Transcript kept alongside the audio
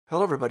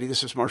Hello, everybody.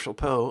 This is Marshall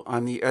Poe.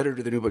 I'm the editor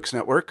of the New Books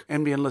Network.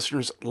 NBN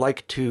listeners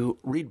like to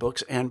read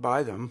books and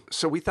buy them.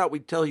 So we thought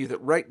we'd tell you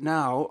that right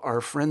now, our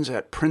friends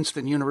at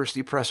Princeton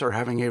University Press are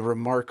having a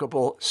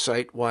remarkable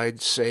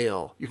site-wide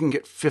sale. You can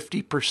get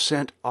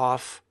 50%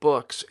 off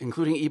books,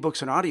 including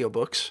ebooks and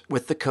audiobooks,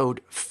 with the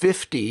code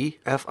 50,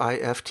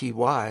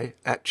 F-I-F-T-Y,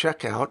 at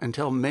checkout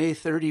until May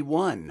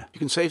 31. You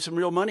can save some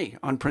real money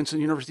on Princeton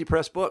University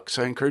Press books.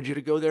 I encourage you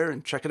to go there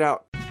and check it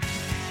out.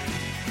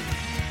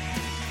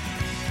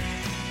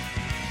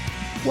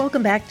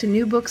 Welcome back to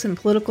New Books in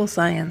Political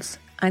Science.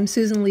 I'm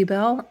Susan Lee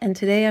Bell, and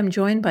today I'm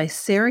joined by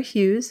Sara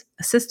Hughes,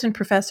 Assistant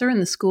Professor in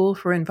the School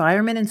for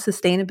Environment and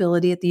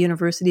Sustainability at the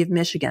University of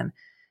Michigan.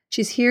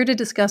 She's here to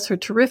discuss her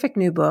terrific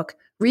new book,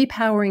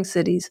 Repowering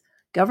Cities,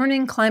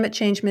 Governing Climate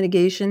Change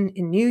Mitigation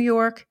in New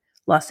York,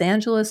 Los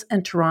Angeles,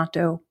 and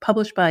Toronto,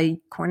 published by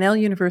Cornell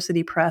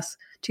University Press,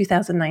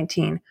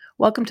 2019.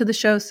 Welcome to the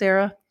show,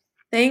 Sara.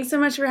 Thanks so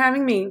much for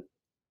having me.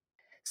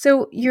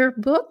 So your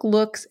book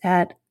looks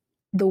at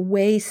the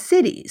way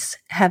cities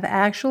have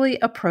actually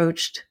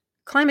approached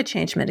climate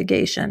change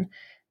mitigation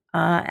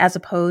as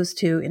opposed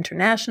to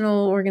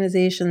international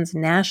organizations,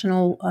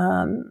 national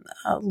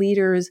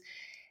leaders.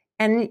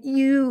 And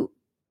you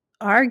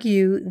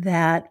argue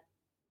that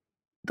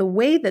the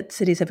way that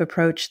cities have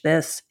approached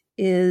this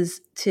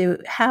is to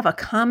have a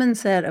common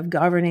set of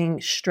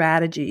governing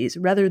strategies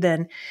rather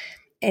than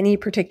any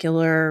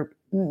particular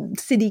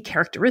city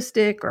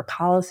characteristic or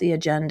policy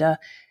agenda.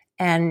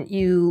 And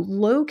you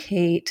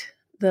locate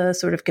the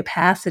sort of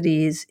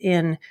capacities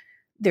in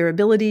their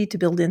ability to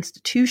build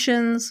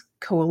institutions,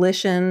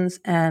 coalitions,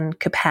 and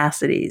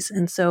capacities.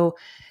 And so,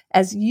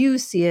 as you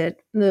see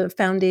it, the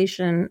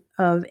foundation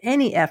of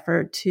any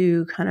effort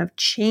to kind of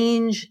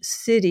change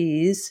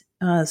cities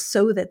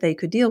so that they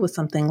could deal with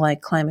something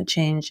like climate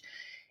change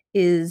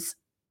is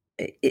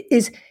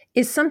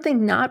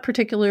something not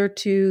particular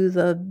to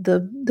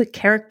the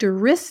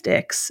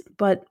characteristics,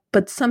 but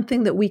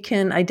something that we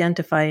can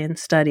identify and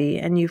study.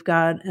 And you've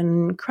got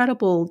an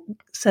incredible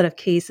set of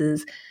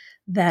cases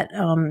that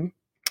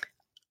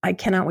I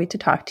cannot wait to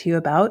talk to you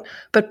about.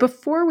 But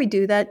before we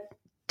do that,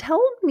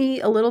 tell me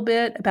a little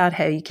bit about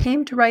how you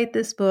came to write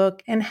this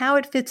book and how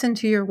it fits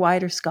into your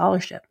wider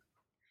scholarship.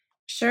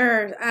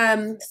 Sure.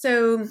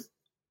 So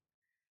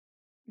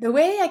the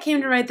way I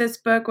came to write this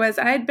book was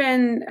I'd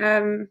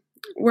been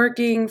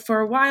working for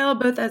a while,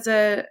 both as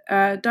a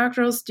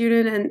doctoral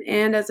student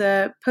and as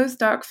a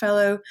postdoc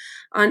fellow,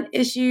 on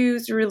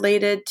issues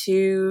related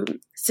to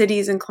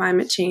cities and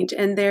climate change.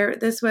 And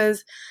this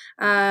was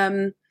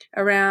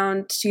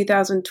around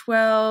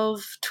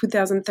 2012,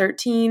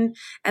 2013,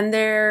 and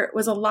there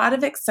was a lot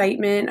of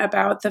excitement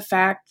about the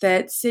fact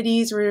that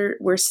cities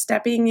were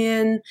stepping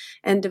in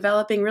and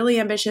developing really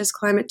ambitious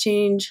climate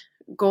change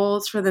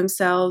goals for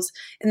themselves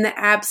in the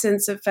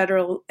absence of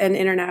federal and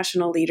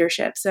international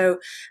leadership. So,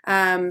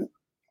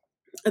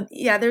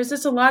 there's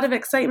just a lot of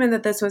excitement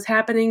that this was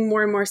happening.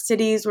 More and more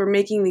cities were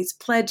making these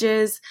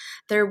pledges.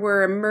 There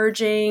were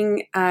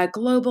emerging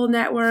global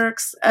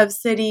networks of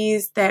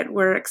cities that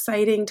were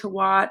exciting to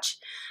watch.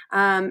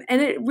 And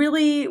it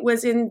really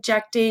was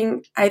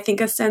injecting, I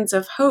think, a sense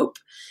of hope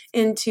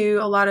into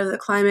a lot of the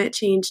climate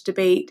change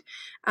debate.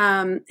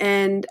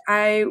 And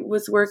I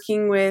was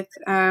working with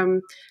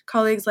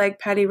colleagues like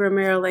Patty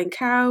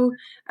Romero-Lancau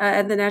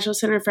at the National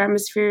Center for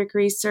Atmospheric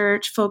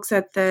Research, folks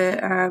at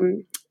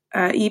the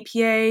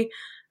EPA,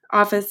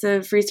 Office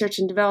of Research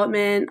and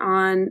Development,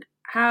 on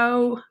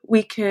how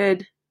we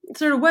could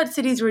sort of what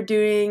cities were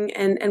doing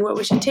and what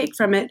we should take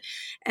from it.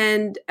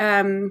 And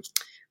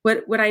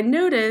what I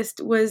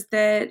noticed was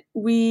that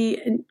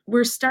we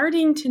were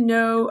starting to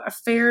know a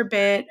fair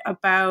bit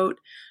about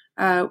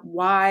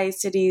why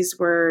cities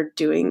were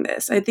doing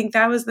this. I think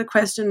that was the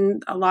question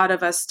a lot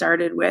of us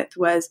started with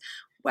was,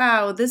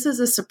 wow, this is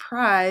a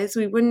surprise.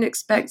 We wouldn't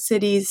expect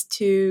cities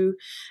to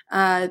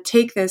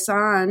take this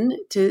on,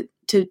 to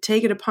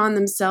take it upon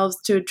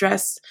themselves to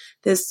address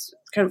this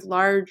kind of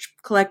large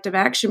collective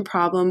action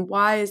problem.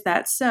 Why is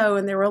that so?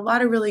 And there were a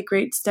lot of really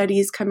great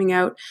studies coming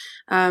out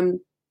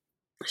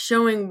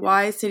showing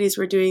why cities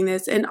were doing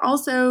this, and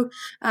also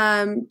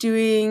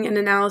doing an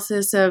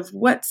analysis of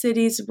what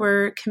cities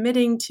were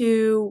committing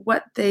to,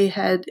 what they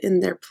had in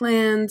their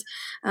plans,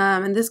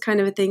 and this kind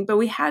of a thing. But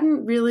we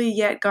hadn't really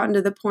yet gotten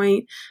to the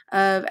point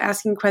of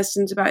asking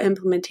questions about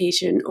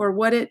implementation or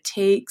what it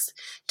takes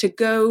to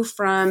go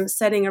from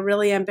setting a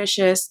really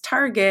ambitious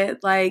target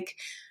like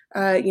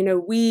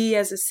we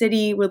as a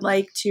city would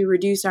like to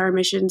reduce our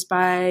emissions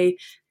by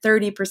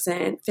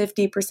 30%,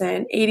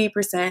 50%,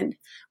 80%.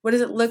 What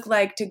does it look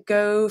like to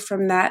go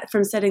from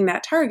setting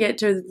that target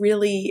to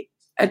really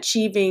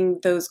achieving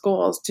those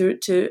goals,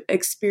 to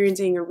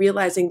experiencing or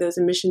realizing those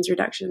emissions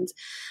reductions?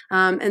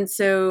 And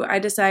so I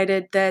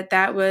decided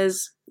that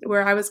was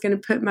where I was going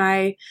to put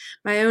my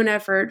own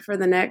effort for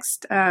the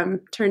next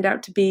turned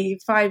out to be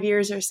 5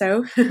 years or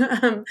so.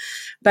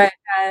 But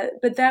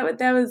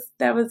that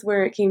was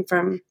where it came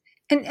from.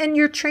 And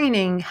your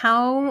training,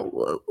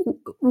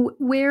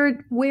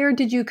 where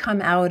did you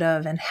come out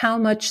of, and how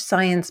much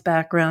science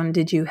background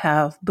did you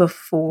have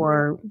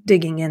before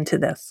digging into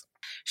this?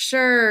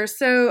 Sure.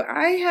 So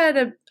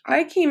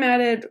I came at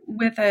it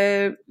with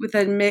a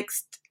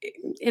mixed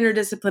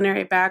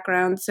interdisciplinary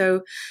background.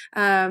 So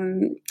I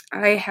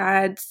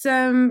had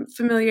some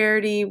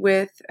familiarity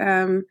with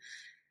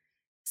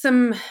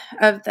some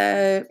of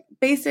the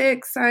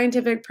basic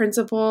scientific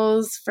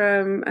principles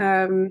from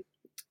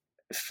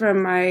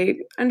my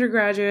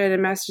undergraduate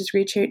and master's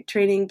degree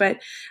training, but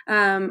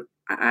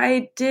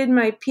I did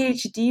my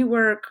PhD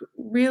work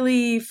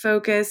really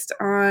focused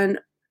on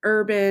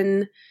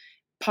urban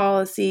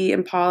policy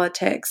and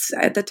politics.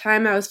 At the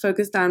time, I was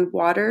focused on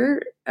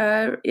water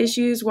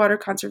issues, water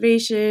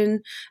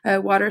conservation,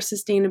 water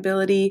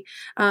sustainability.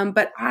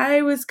 But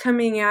I was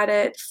coming at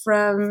it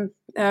from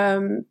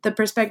the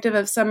perspective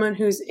of someone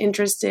who's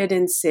interested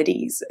in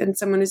cities and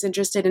someone who's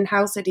interested in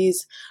how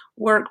cities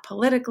work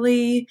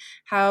politically,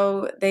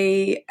 how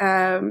they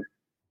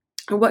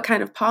what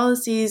kind of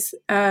policies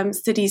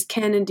cities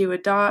can and do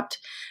adopt.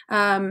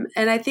 And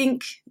I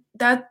think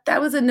that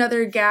was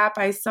another gap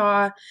I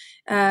saw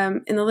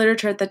in the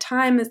literature at the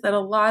time, is that a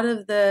lot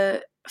of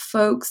the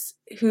folks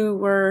who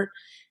were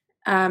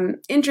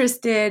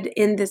interested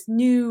in this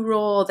new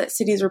role that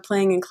cities were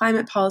playing in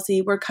climate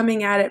policy were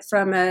coming at it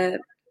from an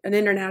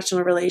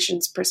international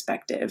relations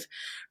perspective,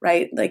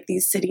 right? Like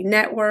these city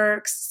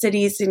networks,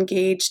 cities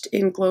engaged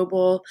in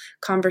global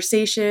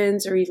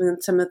conversations, or even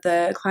some of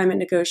the climate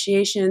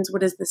negotiations.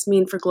 What does this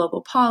mean for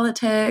global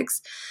politics?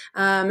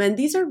 And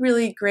these are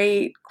really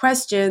great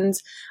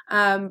questions,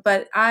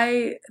 but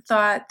I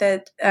thought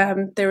that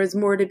there was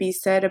more to be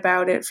said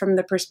about it from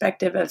the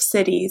perspective of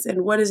cities.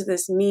 And what does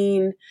this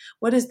mean?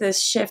 What does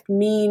this shift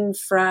mean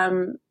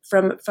from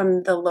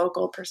the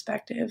local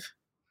perspective?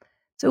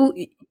 So,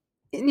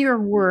 in your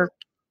work,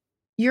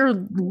 you're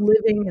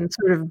living and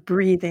sort of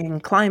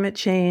breathing climate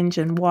change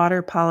and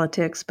water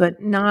politics,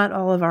 but not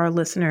all of our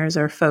listeners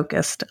are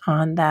focused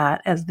on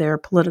that as their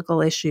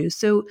political issues.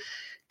 So,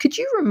 could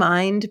you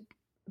remind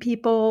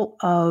people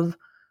of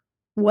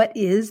what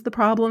is the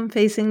problem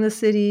facing the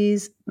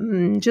cities?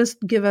 Just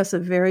give us a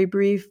very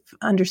brief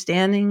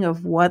understanding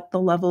of what the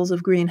levels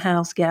of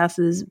greenhouse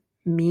gases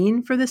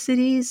mean for the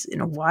cities.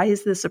 Why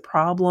is this a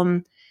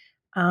problem?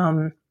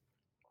 Um,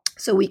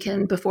 so we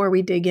can, before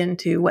we dig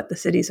into what the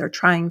cities are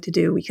trying to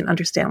do, we can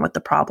understand what the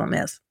problem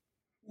is.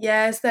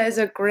 Yes, that is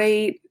a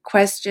great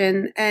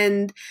question,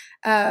 and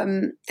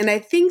I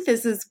think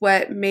this is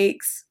what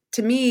makes,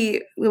 to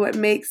me, what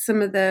makes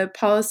some of the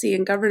policy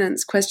and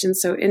governance questions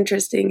so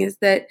interesting, is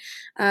that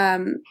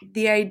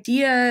the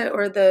idea,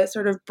 or the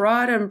sort of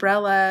broad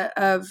umbrella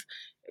of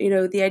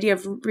the idea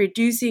of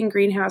reducing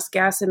greenhouse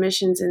gas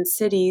emissions in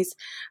cities,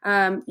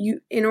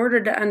 in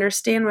order to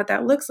understand what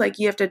that looks like,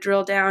 you have to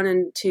drill down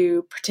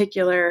into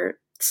particular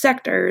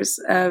sectors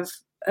of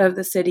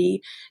the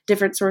city,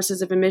 different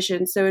sources of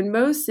emissions. So in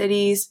most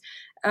cities,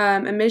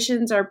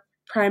 emissions are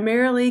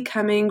primarily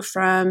coming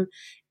from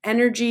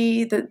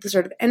energy, the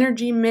sort of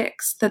energy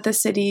mix that the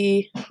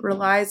city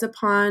relies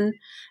upon,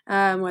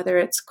 whether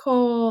it's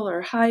coal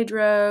or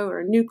hydro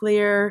or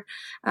nuclear,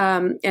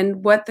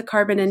 and what the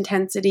carbon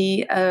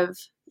intensity of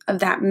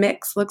that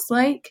mix looks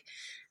like.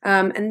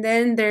 And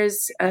then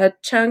there's a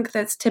chunk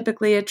that's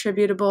typically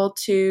attributable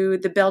to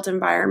the built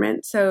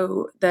environment.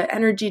 So the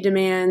energy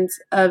demands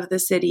of the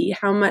city,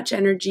 how much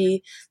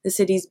energy the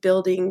city's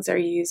buildings are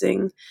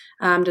using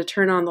to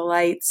turn on the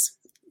lights,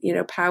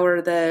 power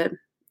the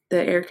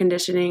air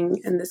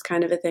conditioning and this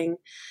kind of a thing.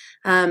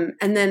 And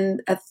then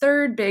a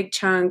third big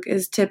chunk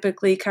is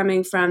typically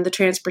coming from the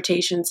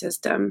transportation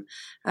system.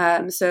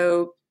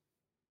 So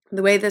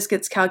the way this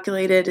gets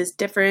calculated is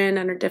different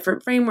under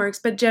different frameworks,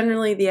 but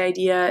generally the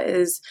idea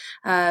is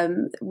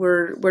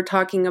we're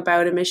talking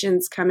about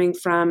emissions coming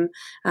from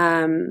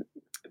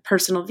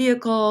personal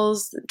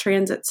vehicles,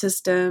 transit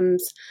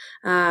systems.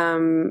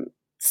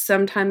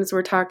 Sometimes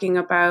we're talking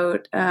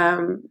about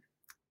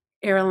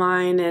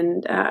airline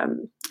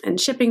and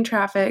shipping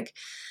traffic.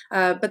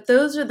 But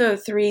those are the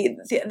three.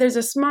 There's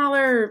a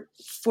smaller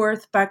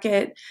fourth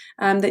bucket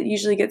that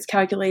usually gets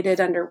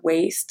calculated under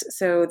waste.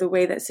 So the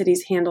way that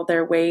cities handle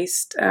their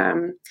waste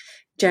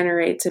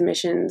generates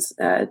emissions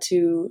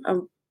to a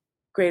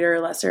greater or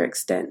lesser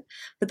extent.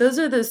 But those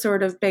are the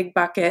sort of big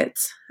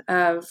buckets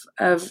of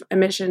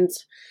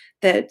emissions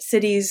that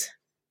cities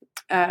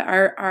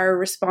are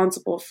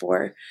responsible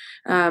for,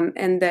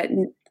 and that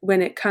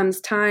when it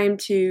comes time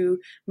to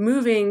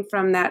moving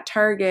from that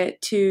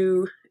target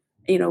to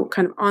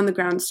kind of on the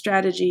ground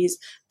strategies,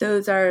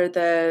 those are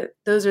the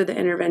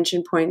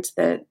intervention points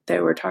that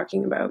we're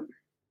talking about.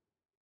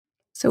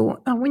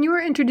 So, when you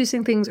were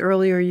introducing things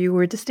earlier, you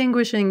were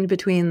distinguishing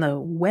between the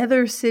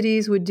whether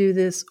cities would do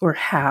this or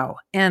how.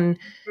 And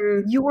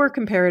your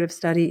comparative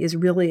study is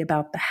really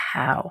about the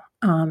how.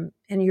 And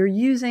you're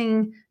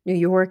using New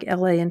York,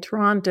 LA, and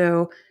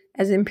Toronto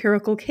as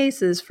empirical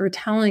cases for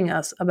telling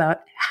us about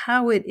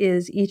how it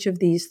is each of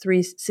these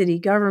three city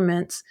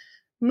governments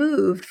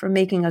moved from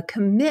making a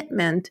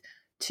commitment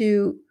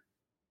to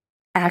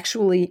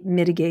actually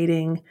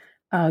mitigating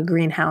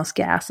greenhouse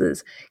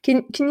gases.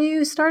 Can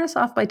you start us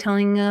off by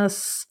telling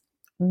us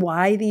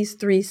why these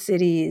three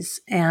cities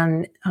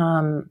and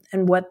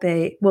what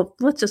they? Well,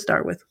 let's just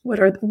start with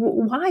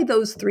why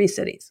those three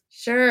cities.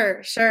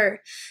 Sure.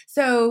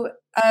 So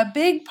a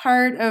big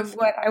part of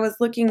what I was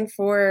looking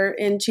for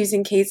in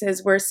choosing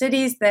cases were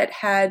cities that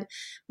had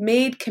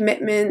made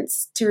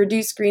commitments to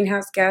reduce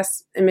greenhouse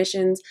gas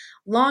emissions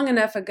long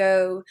enough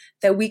ago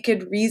that we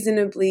could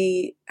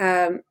reasonably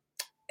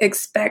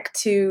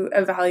expect to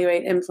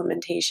evaluate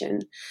implementation.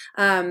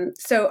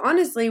 So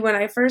honestly, when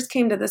I first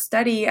came to the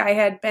study, I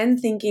had been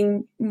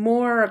thinking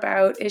more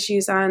about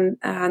issues on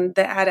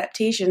the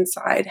adaptation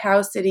side,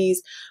 how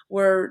cities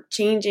were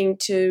changing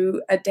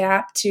to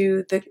adapt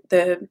to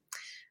the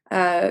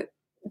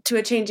to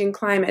a changing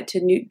climate, to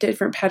new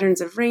different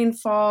patterns of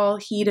rainfall,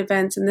 heat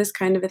events, and this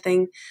kind of a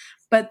thing.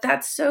 But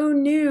that's so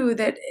new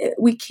that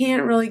we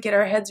can't really get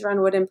our heads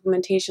around what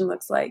implementation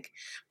looks like.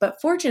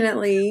 But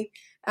fortunately,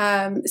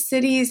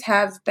 cities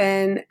have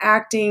been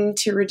acting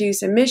to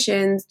reduce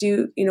emissions,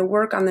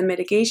 work on the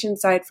mitigation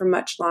side for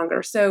much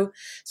longer. So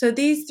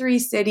these three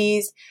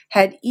cities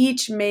had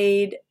each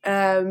made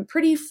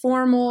pretty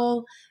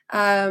formal,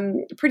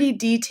 pretty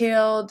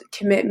detailed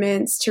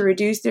commitments to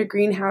reduce their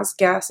greenhouse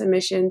gas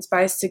emissions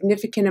by a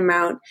significant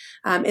amount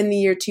in the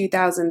year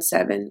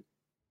 2007.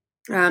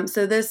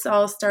 So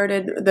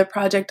the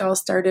project all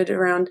started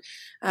around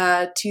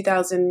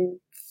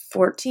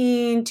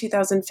 2014,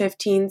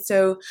 2015.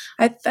 So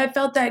I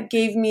felt that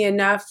gave me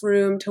enough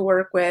room to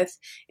work with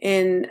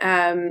in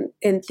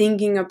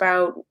thinking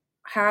about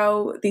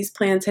how these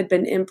plans had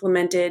been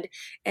implemented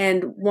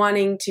and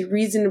wanting to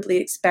reasonably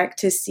expect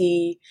to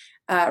see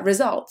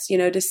results,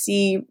 to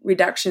see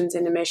reductions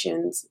in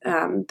emissions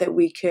that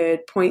we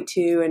could point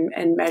to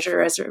and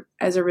measure as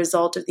a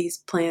result of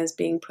these plans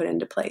being put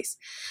into place.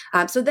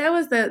 So that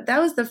was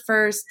the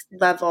first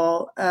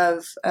level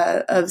of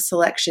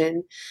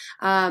selection.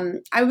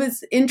 I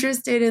was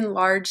interested in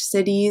large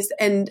cities,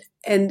 and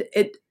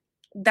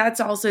that's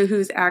also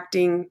who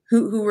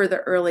were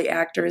the early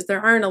actors.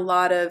 There aren't a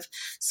lot of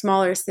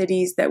smaller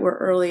cities that were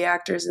early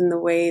actors in the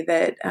way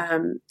that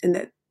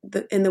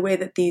in the way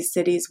that these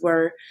cities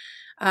were.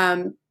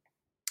 And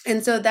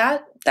so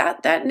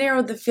that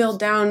narrowed the field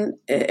down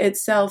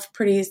itself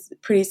pretty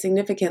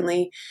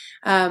significantly.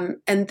 And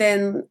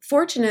then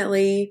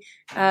fortunately,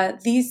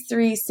 these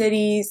three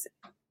cities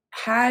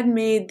had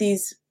made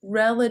these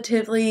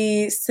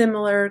relatively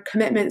similar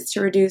commitments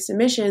to reduce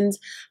emissions,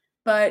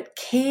 but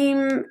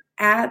came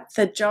at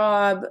the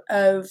job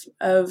of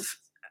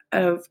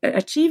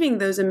achieving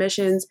those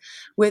emissions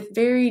with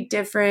very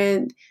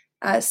different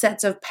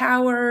sets of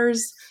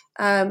powers,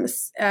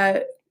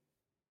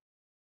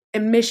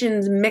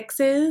 emissions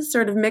mixes,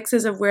 sort of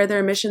mixes of where their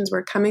emissions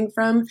were coming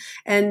from,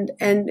 and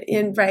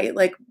right,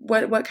 like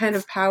what kind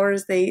of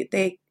powers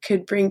they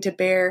could bring to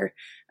bear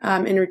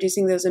in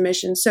reducing those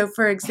emissions. So,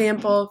 for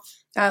example,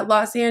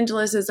 Los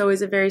Angeles is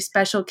always a very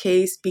special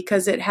case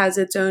because it has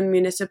its own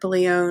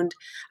municipally owned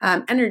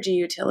energy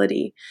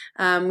utility,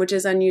 which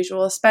is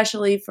unusual,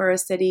 especially for a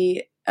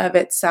city of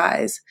its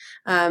size.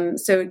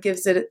 So it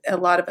gives it a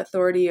lot of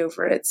authority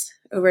over its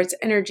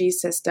energy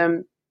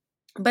system.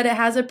 But it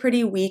has a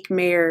pretty weak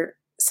mayor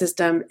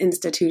system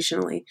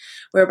institutionally,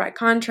 where by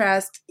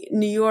contrast,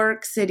 New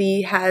York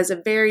City has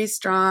a very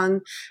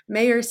strong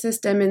mayor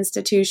system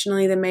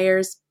institutionally. The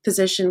mayor's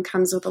position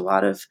comes with a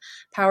lot of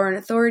power and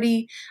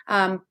authority,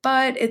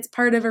 but it's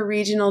part of a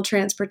regional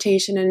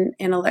transportation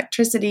and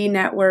electricity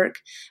network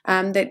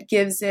that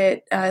gives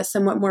it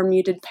somewhat more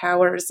muted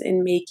powers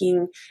in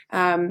making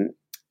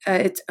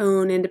its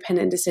own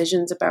independent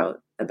decisions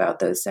about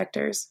those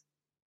sectors.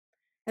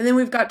 And then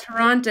we've got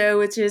Toronto,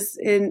 which is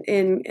in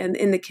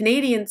the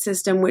Canadian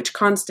system, which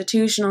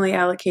constitutionally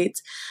allocates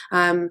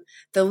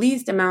the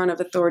least amount of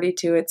authority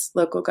to its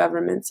local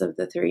governments of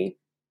the three.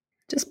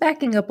 Just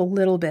backing up a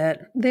little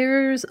bit,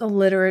 there's a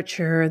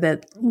literature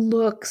that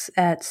looks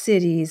at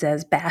cities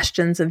as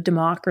bastions of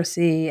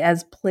democracy,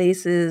 as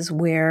places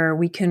where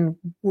we can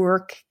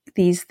work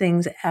these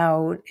things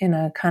out in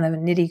a kind of a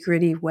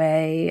nitty-gritty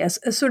way, as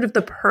sort of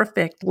the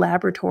perfect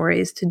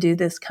laboratories to do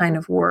this kind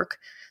of work.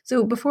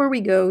 So before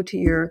we go to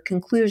your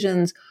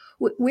conclusions,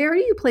 where do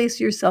you place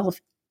yourself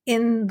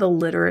in the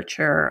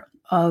literature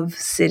of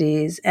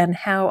cities, and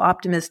how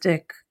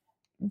optimistic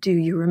do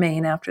you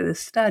remain after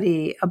this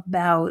study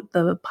about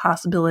the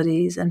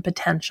possibilities and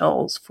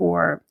potentials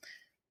for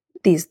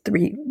these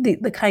three,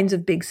 the kinds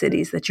of big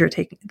cities that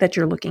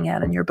you're looking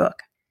at in your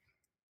book?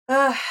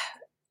 I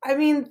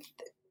mean,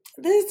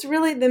 this is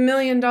really the $1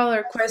 million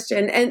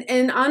question,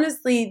 and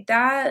honestly,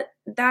 that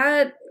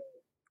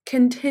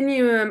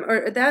continuum,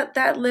 or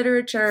that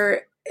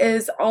literature,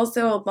 is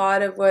also a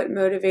lot of what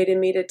motivated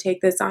me to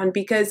take this on,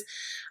 because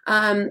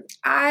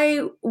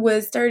I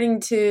was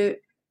starting to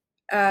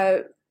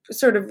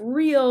sort of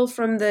reel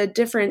from the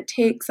different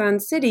takes on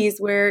cities,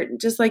 where,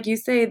 just like you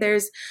say,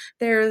 there's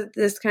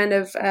this kind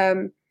of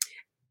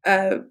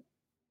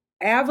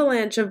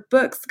avalanche of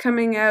books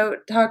coming out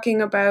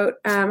talking about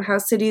how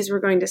cities were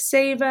going to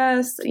save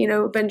us.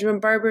 Benjamin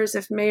Barber's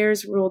 "If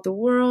Mayors Ruled the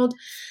World."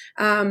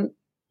 And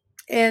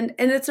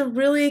it's a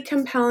really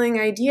compelling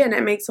idea, and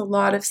it makes a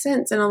lot of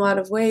sense in a lot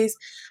of ways.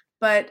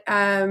 But,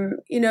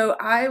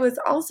 I was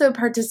also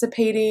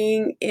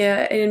participating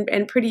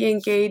and pretty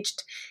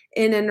engaged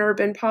in an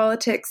urban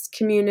politics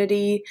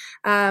community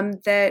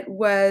that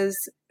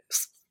was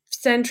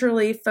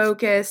centrally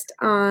focused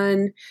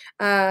on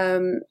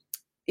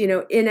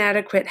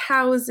inadequate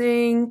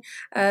housing,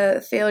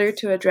 failure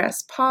to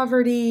address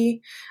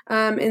poverty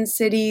in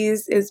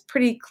cities. Is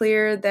pretty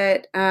clear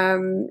that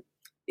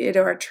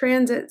our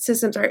transit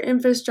systems, our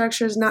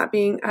infrastructure is not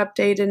being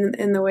updated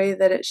in the way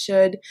that it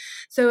should.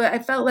 So I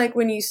felt like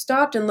when you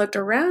stopped and looked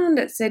around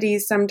at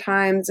cities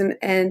sometimes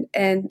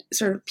and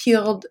sort of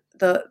peeled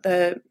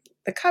the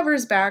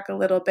covers back a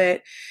little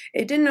bit,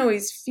 it didn't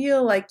always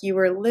feel like you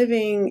were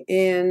living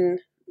in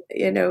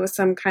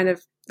some kind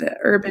of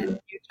urban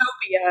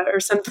utopia or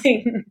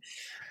something.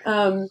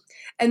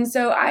 And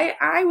so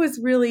I was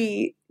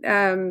really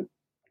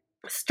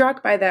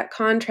struck by that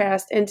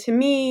contrast. And to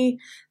me,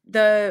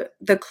 the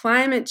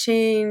climate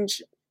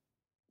change,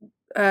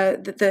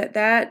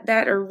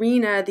 that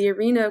arena, the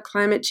arena of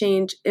climate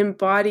change,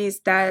 embodies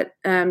that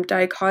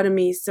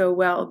dichotomy so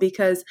well.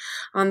 Because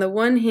on the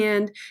one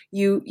hand,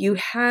 you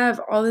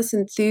have all this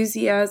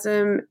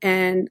enthusiasm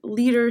and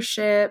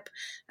leadership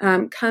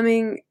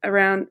coming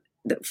around,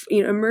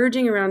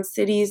 emerging around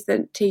cities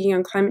that taking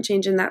on climate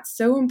change, and that's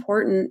so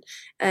important.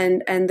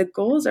 And the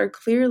goals are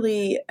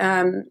clearly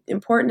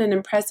important and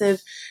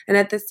impressive. And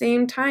at the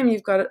same time,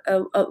 you've got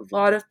a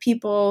lot of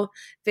people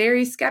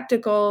very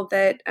skeptical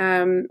that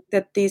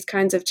these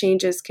kinds of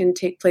changes can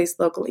take place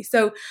locally.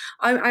 So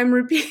I'm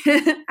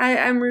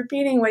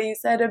repeating what you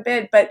said a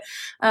bit, but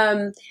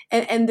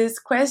and this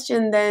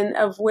question then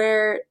of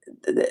where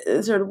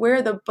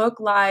the book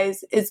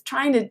lies is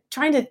trying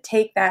to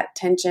take that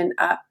tension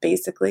up,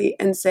 basically,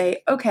 and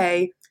say,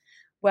 okay,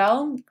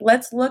 well,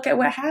 let's look at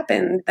what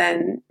happened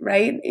then,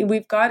 right?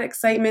 We've got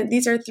excitement.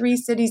 These are three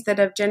cities that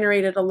have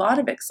generated a lot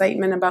of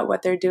excitement about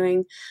what they're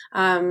doing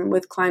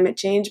with climate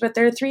change, but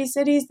there are three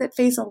cities that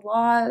face a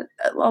lot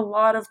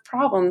of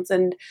problems.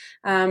 And,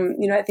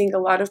 I think a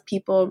lot of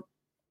people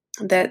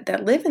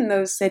that live in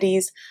those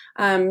cities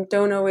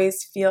don't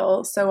always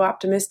feel so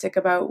optimistic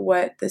about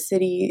what the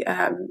city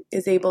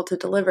is able to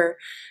deliver.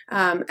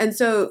 And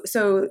so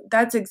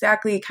that's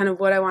exactly kind of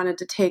what I wanted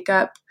to take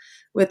up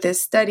with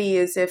this study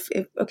is if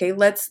okay,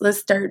 let's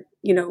start,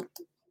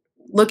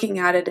 looking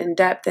at it in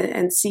depth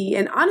and see.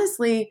 And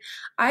honestly,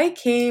 I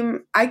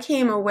came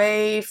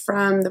away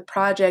from the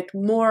project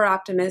more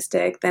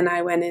optimistic than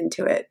I went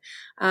into it,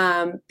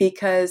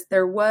 because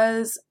there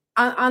was,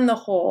 on the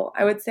whole,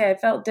 I would say I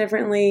felt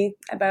differently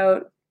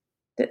about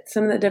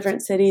some of the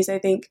different cities, I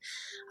think.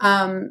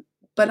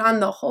 But on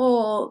the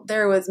whole,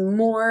 there was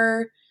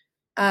more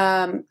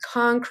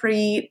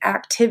concrete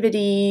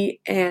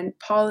activity and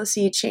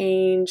policy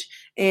change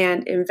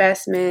and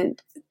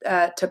investment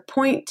to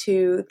point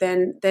to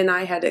than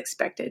I had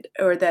expected,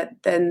 or than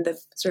the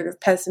sort of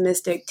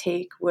pessimistic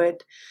take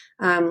would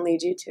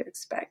lead you to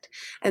expect.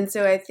 And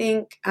so I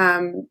think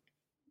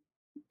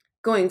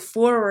going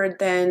forward,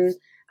 then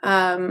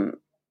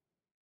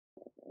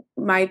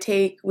my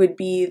take would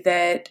be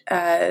that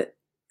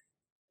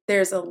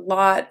there's a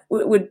lot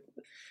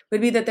would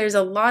be that there's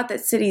a lot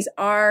that cities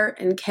are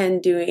and can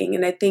doing,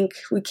 and I think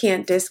we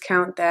can't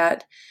discount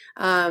that.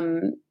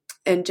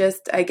 And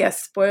just, I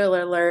guess,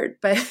 spoiler alert,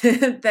 but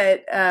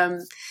that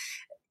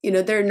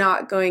they're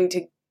not going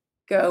to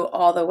go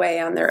all the way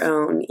on their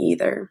own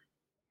either.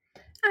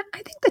 I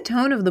think the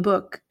tone of the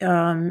book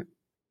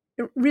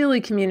it really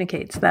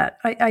communicates that.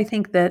 I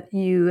think that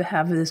you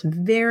have this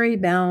very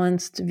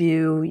balanced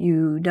view.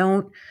 You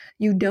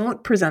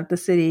don't present the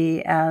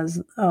city as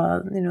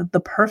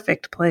the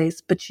perfect place,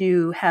 but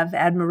you have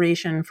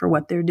admiration for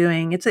what they're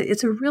doing.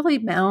 It's a really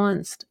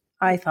balanced,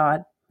 I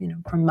thought,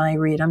 from my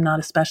read. I'm not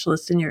a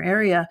specialist in your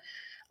area.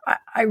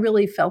 I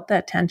really felt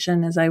that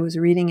tension as I was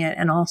reading it,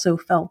 and also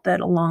felt that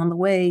along the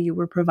way you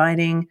were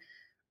providing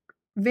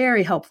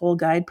very helpful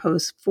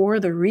guideposts for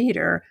the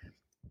reader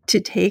to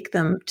take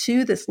them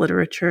to this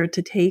literature,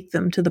 to take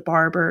them to the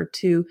Barber,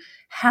 to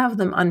have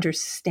them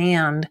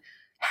understand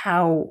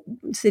how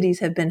cities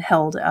have been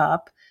held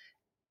up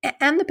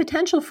and the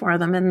potential for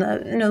them. And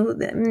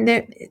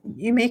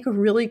you make a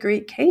really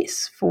great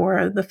case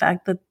for the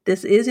fact that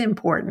this is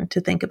important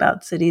to think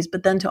about cities,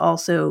 but then to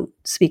also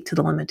speak to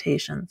the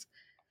limitations.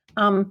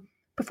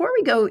 Before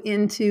we go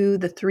into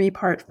the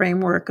three-part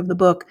framework of the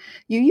book,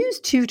 you use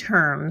two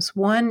terms.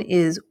 One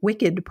is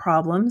wicked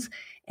problems,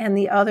 and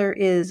the other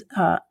is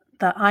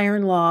the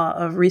iron law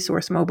of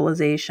resource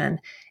mobilization.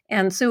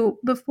 And so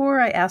before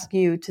I ask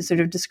you to sort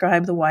of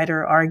describe the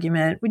wider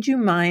argument, would you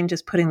mind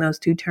just putting those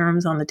two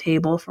terms on the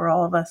table for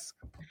all of us?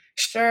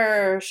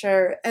 Sure.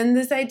 And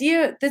this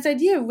idea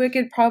of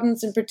wicked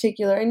problems in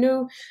particular, I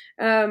know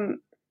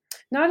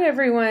not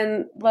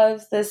everyone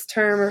loves this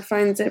term or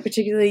finds it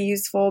particularly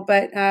useful,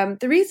 but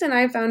the reason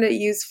I found it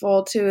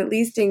useful to at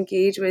least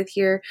engage with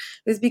here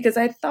was because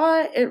I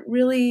thought it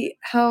really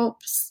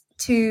helps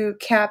to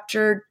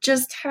capture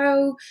just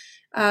how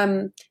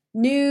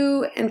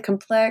new and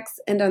complex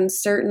and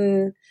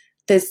uncertain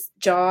this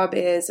job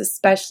is,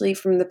 especially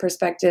from the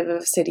perspective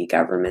of city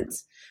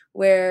governments,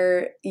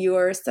 where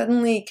you're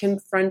suddenly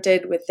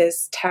confronted with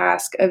this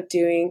task of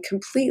doing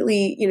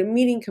completely,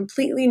 meeting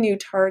completely new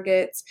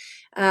targets,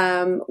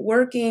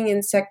 working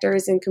in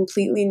sectors in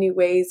completely new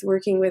ways,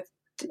 working with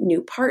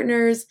new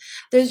partners.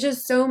 There's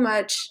just so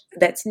much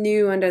that's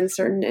new and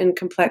uncertain and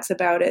complex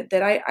about it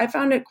that I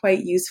found it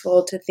quite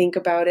useful to think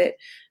about it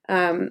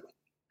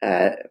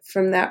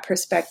from that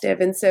perspective.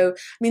 And so,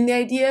 the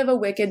idea of a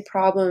wicked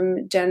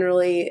problem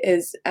generally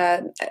is,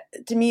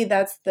 to me,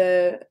 that's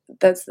the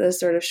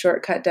sort of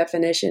shortcut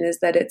definition, is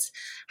that it's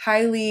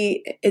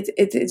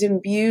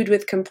imbued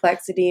with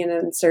complexity and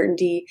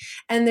uncertainty,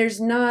 and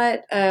there's not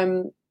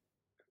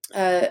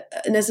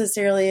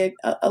necessarily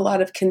a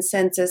lot of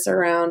consensus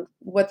around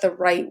what the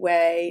right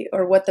way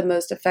or what the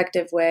most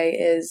effective way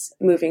is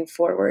moving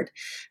forward.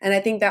 And I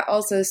think that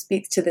also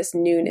speaks to this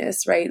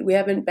newness, right? We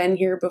haven't been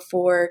here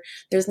before.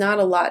 There's not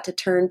a lot to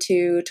turn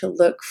to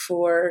look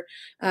for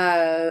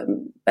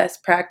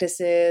best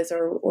practices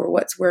or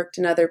what's worked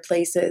in other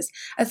places,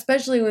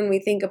 especially when we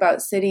think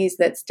about cities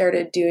that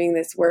started doing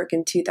this work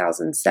in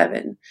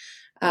 2007.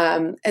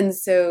 And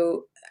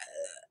so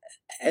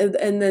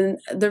and then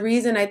the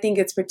reason I think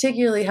it's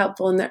particularly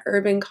helpful in the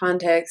urban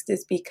context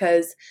is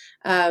because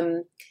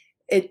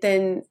it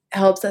then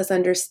helps us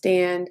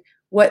understand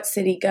what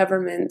city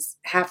governments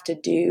have to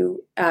do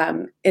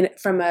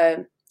from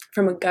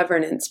a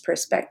governance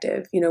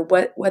perspective.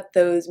 What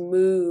those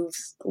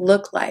moves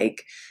look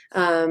like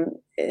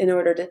in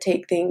order to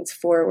take things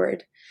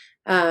forward.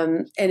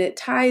 And it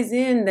ties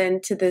in then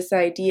to this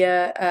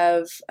idea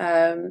of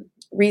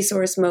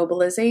resource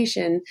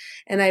mobilization.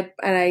 And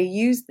I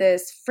use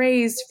this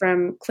phrase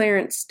from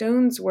Clarence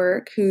Stone's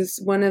work, who's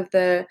one of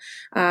the,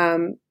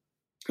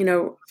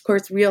 of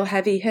course, real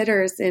heavy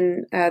hitters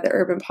in the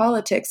urban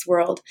politics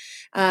world.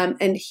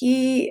 And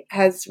he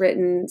has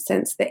written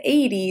since the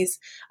 80s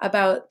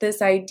about this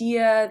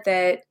idea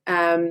that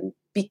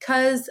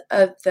because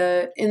of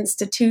the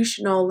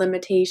institutional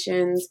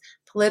limitations,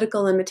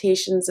 political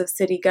limitations of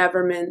city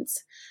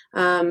governments,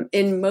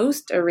 in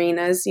most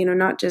arenas,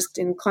 not just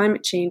in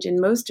climate change,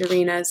 in most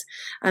arenas,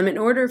 in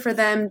order for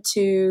them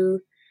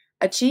to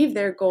achieve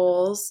their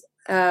goals,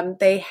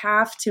 they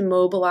have to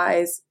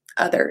mobilize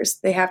others.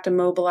 They have to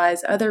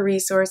mobilize other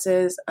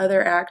resources,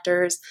 other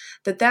actors.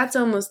 That's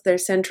almost their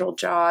central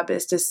job,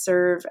 is to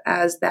serve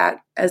as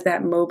that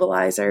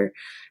mobilizer,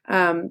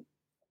 and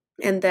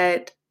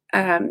that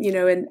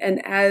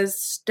and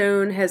as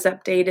Stone has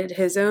updated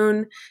his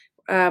own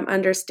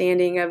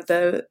understanding of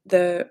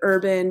the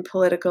urban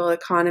political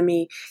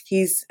economy,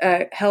 he's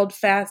held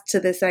fast to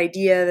this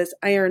idea, this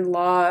iron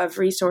law of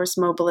resource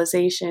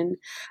mobilization.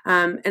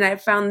 And I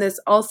found this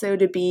also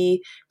to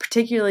be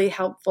particularly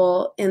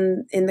helpful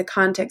in the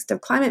context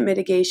of climate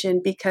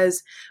mitigation,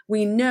 because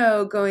we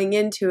know going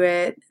into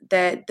it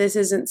that this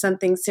isn't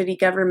something city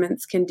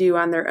governments can do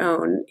on their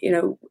own.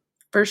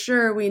 For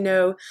sure, we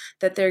know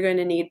that they're going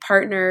to need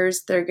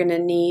partners, they're going to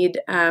need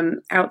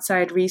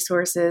outside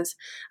resources.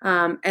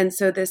 And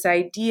so this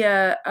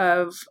idea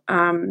of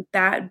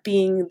that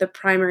being the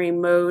primary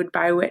mode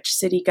by which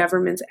city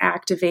governments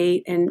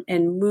activate and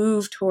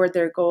move toward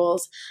their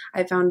goals,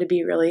 I found to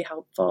be really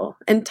helpful,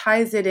 and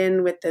ties it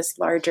in with this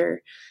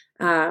larger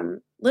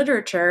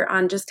literature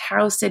on just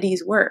how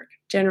cities work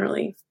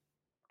generally.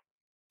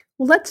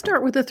 Well, let's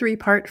start with the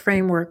three-part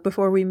framework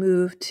before we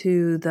move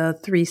to the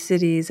three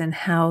cities and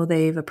how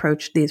they've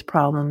approached these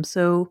problems.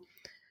 So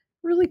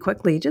really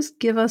quickly, just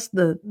give us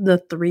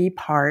the three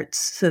parts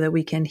so that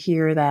we can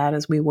hear that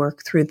as we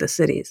work through the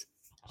cities.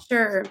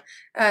 Sure.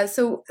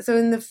 So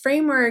in the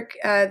framework,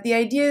 the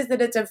idea is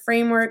that it's a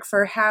framework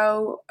for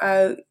how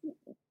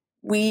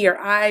we or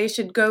I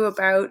should go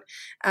about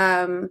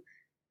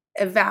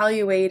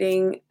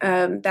evaluating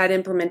that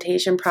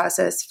implementation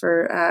process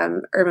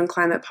for urban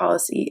climate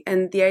policy.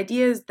 And the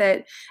idea is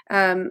that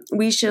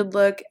we should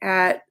look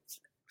at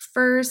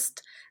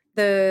first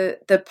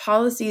the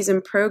policies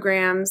and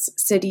programs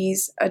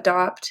cities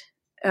adopt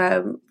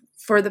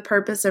for the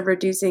purpose of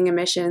reducing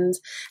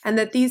emissions, and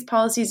that these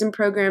policies and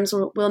programs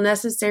will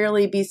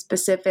necessarily be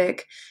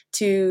specific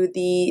to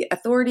the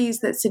authorities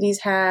that cities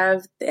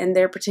have and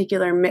their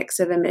particular mix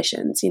of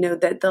emissions.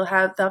 That they'll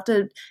have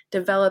to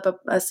develop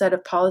a set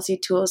of policy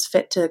tools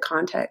fit to the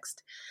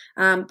context.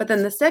 But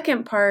then the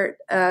second part,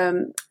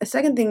 a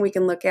second thing we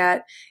can look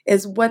at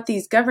is what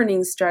these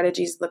governing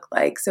strategies look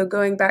like. So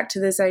going back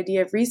to this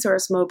idea of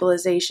resource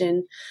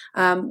mobilization,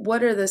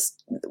 what are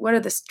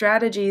the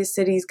strategies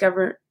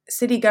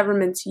city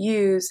governments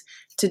use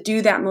to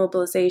do that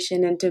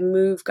mobilization and to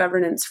move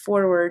governance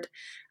forward?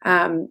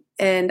 And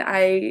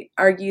I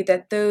argue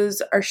that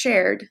those are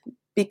shared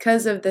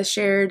because of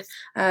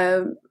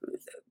the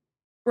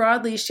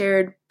broadly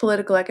shared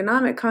political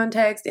economic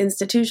context,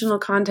 institutional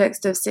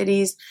context of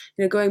cities,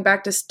 going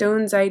back to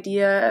Stone's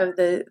idea of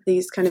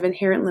these kind of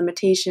inherent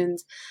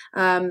limitations,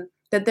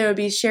 that there would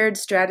be shared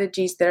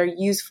strategies that are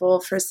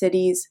useful for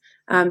cities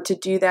to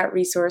do that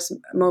resource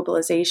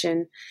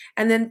mobilization.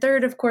 And then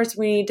third, of course,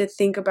 we need to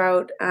think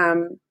about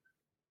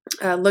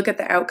look at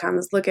the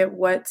outcomes, look at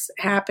what's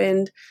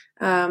happened,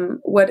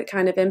 what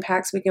kind of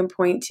impacts we can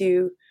point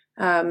to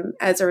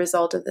as a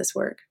result of this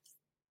work.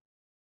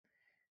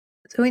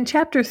 So in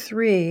chapter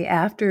 3,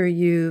 after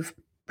you've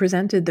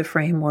presented the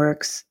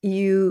frameworks,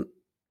 you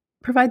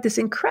provide this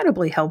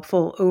incredibly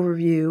helpful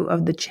overview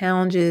of the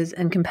challenges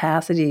and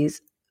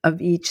capacities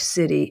of each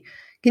city.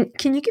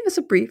 Can you give us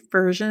a brief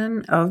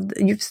version of,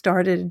 you've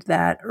started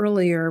that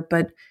earlier,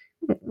 but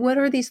what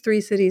are these 3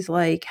 cities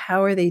like?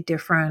 How are they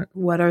different?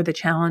 What are the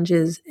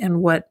challenges,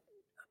 and what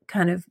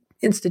kind of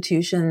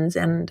institutions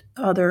and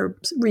other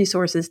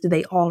resources do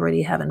they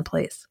already have in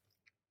place?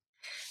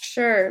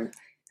 Sure.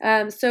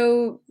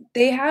 So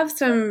they have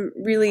some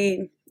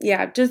really,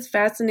 just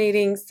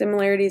fascinating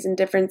similarities and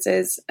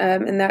differences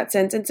in that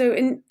sense. And so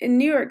in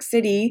New York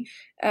City,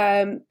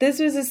 this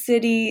was a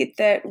city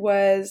that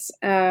was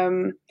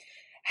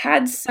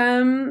had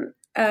some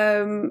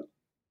kind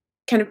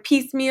of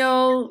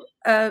piecemeal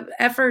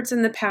efforts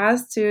in the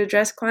past to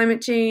address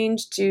climate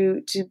change,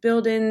 to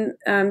build in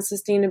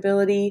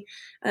sustainability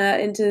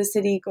into the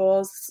city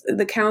goals.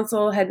 The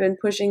council had been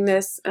pushing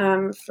this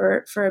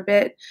for a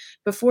bit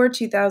before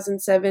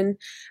 2007,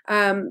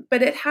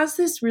 but it has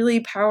this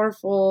really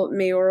powerful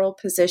mayoral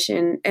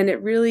position, and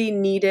it really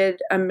needed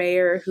a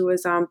mayor who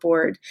was on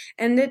board.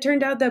 And it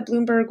turned out that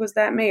Bloomberg was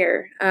that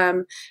mayor.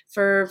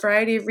 For a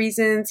variety of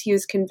reasons, he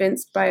was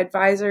convinced by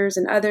advisors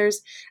and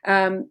others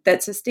that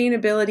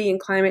sustainability and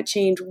climate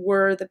change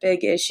were the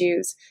big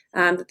issues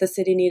that the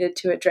city needed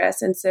to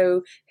address. And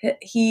so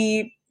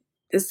he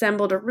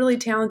assembled a really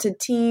talented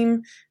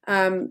team,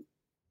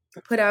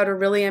 put out a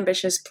really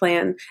ambitious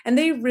plan. And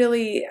they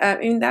really,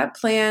 that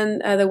plan,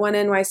 the One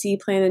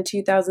NYC plan in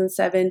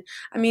 2007,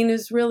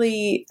 is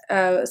really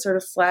a sort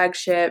of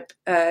flagship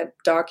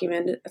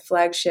document, a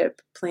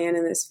flagship plan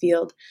in this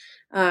field.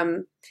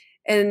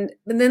 And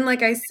then,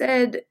 like I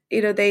said,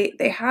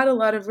 they had a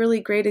lot of really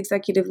great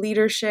executive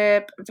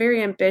leadership,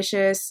 very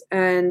ambitious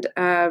and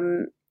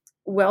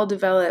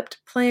well-developed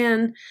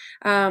plan,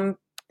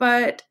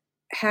 but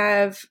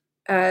have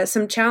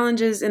some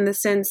challenges in the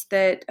sense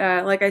that,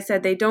 like I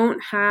said, they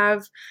don't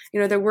have,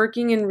 they're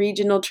working in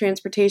regional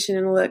transportation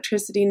and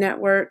electricity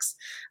networks.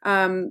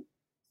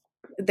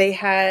 They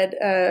had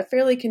a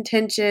fairly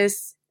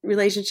contentious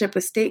relationship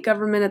with state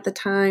government at the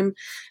time,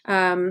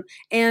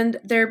 and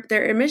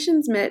their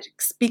emissions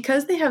mix,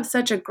 because they have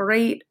such a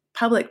great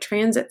public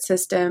transit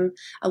system,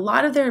 a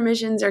lot of their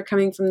emissions are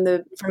coming from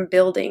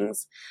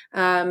buildings.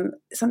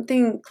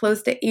 Something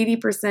close to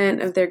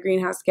 80% of their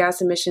greenhouse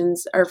gas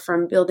emissions are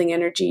from building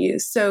energy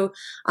use. So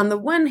on the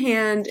one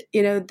hand,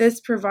 this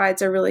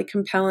provides a really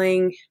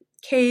compelling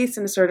case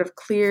and a sort of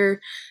clear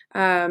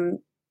kind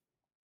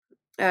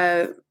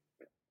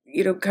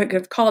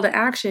of call to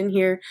action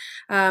here.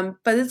 But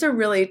it's a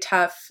really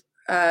tough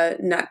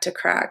nut to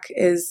crack,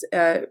 is,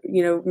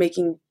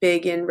 making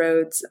big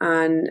inroads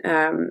on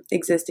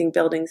existing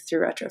buildings through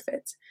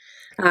retrofits.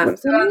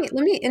 Let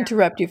me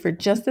interrupt you for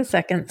just a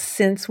second,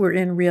 since we're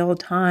in real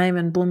time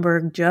and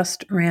Bloomberg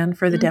just ran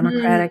for the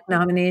Democratic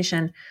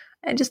nomination.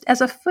 And just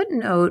as a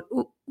footnote,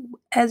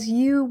 as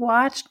you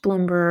watched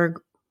Bloomberg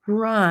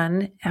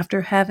run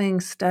after having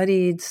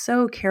studied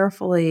so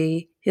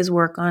carefully his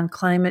work on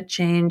climate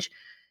change,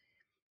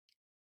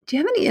 do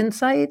you have any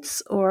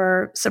insights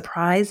or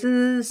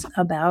surprises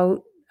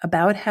about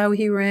how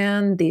he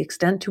ran, the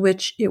extent to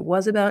which it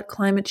was about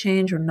climate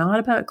change or not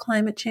about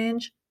climate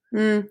change?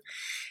 Yeah,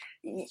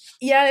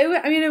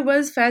 it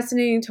was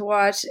fascinating to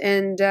watch,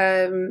 and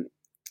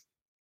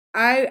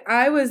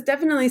I was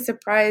definitely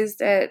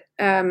surprised at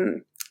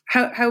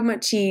how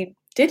much he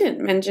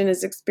didn't mention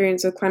his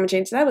experience with climate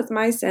change. That was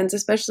my sense,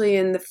 especially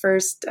in the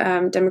first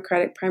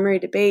Democratic primary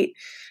debate.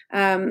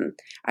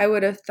 I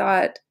would have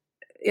thought,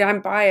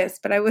 I'm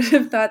biased, but I would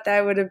have thought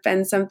that would have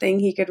been something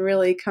he could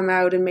really come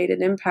out and made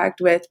an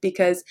impact with,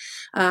 because,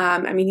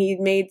 he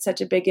made such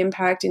a big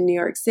impact in New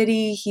York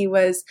City. He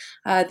was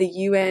the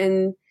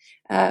UN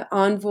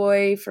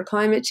envoy for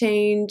climate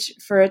change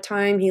for a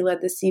time. He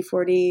led the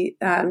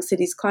C40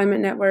 Cities Climate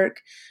Network.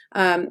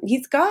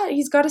 He's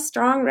got a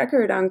strong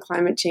record on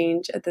climate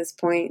change at this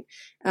point,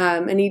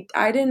 and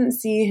I didn't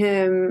see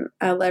him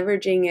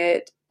leveraging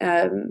it.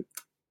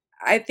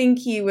 I think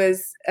he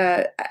was,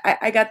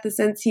 I got the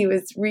sense he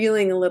was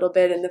reeling a little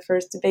bit in the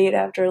first debate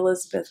after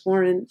Elizabeth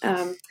Warren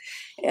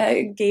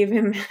gave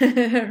him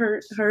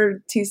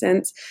her 2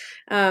 cents.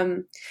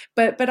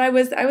 But I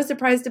was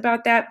surprised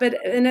about that.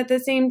 And at the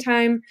same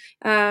time,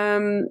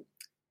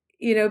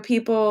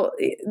 people,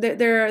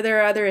 there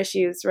are other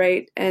issues,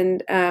 right?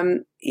 And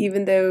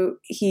even though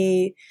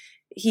he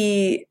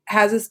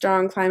has a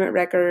strong climate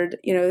record,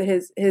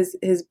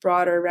 his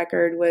broader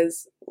record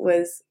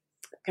was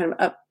kind of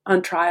up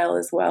on trial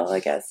as well, I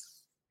guess.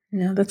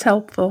 No, that's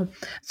helpful.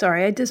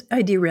 Sorry,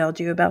 I derailed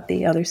you about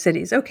the other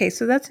cities. Okay,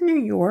 so that's New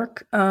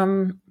York.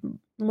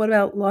 What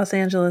about Los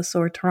Angeles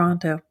or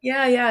Toronto?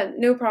 Yeah,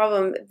 no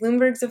problem.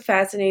 Bloomberg's a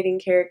fascinating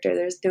character.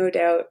 There's no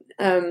doubt.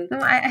 Well,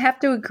 I have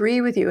to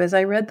agree with you. As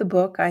I read the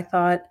book, I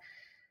thought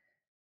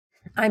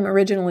I'm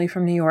originally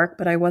from New York,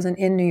 but I wasn't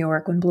in New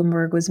York when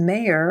Bloomberg was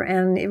mayor,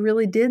 and it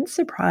really did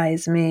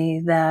surprise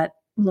me that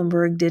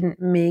Bloomberg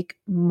didn't make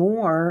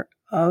more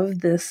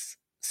of this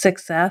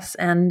success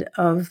and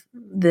of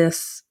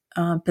this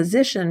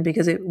position,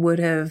 because it would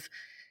have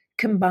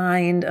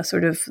combined it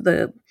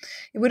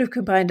would have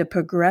combined a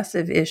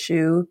progressive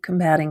issue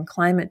combating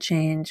climate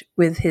change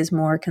with his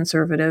more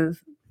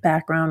conservative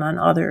background on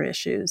other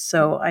issues.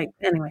 So I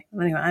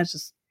was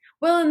just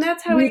well, and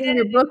that's how he did reading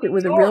your it in book. It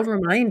was a New real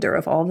York. reminder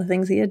of all the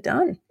things he had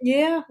done.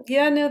 Yeah,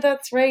 no,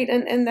 that's right.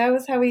 And that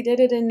was how he did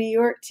it in New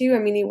York too. I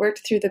mean, he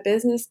worked through the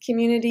business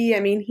community.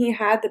 I mean, he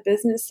had the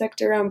business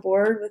sector on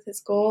board with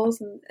his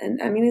goals,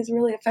 and I mean, he's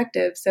really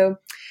effective. So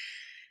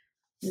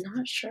I'm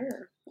not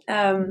sure.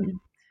 Um,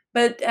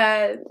 Mm.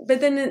 but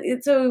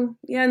then so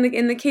yeah,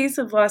 in the case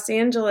of Los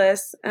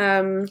Angeles,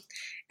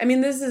 I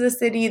mean, this is a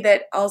city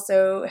that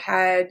also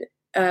had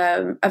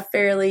a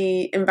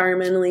fairly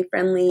environmentally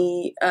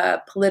friendly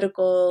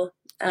political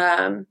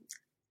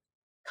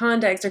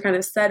context or kind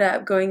of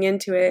setup going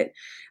into it.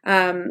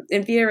 And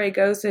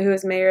Villaraigosa, who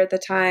was mayor at the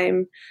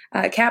time,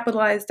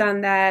 capitalized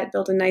on that,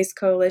 built a nice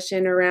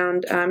coalition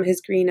around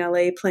his Green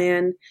LA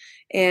plan,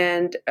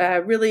 and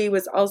really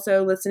was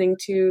also listening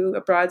to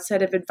a broad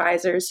set of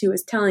advisors who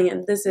was telling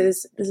him, this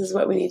is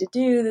what we need to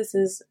do. This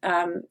is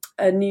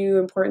a new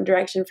important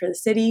direction for the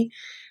city.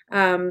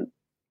 And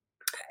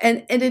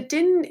it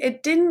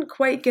didn't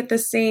quite get the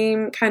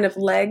same kind of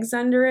legs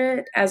under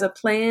it as a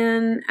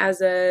plan,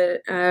 as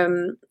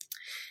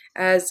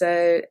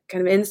a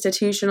kind of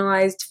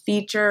institutionalized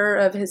feature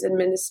of his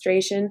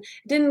administration.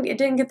 It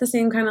didn't get the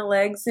same kind of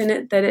legs in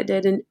it that it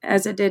did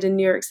as it did in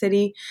New York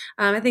City.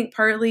 I think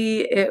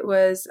partly it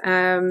was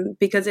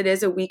because it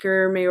is a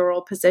weaker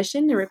mayoral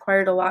position. It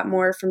required a lot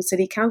more from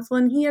city council,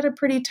 and he had a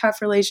pretty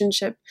tough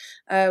relationship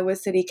with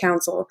city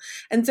council.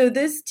 And so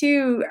this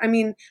too, I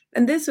mean,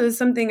 and this was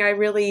something I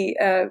really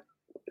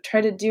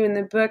try to do in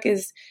the book,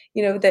 is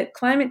that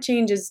climate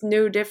change is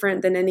no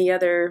different than any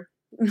other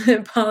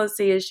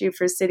policy issue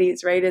for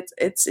cities, right?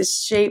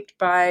 It's shaped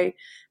by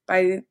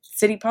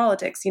city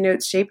politics.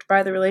 It's shaped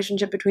by the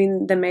relationship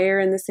between the mayor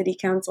and the city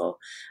council.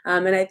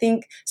 And I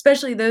think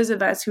especially those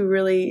of us who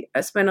really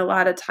spend a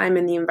lot of time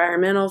in the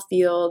environmental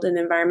field and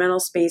environmental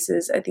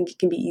spaces, I think it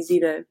can be easy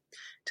to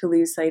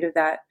lose sight of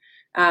that.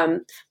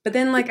 But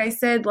then, like I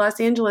said,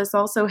 Los Angeles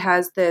also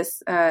has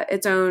this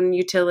its own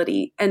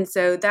utility, and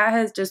so that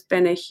has just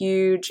been a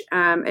huge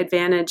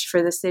advantage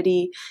for the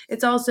city.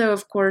 It's also,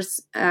 of course,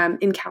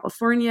 in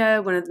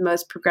California, one of the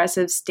most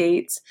progressive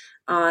states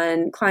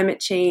on climate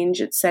change.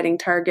 It's setting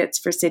targets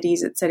for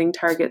cities. It's setting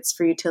targets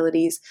for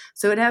utilities.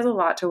 So it has a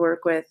lot to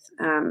work with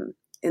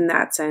in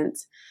that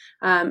sense.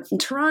 In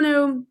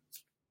Toronto,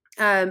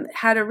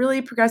 had a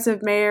really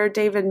progressive mayor,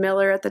 David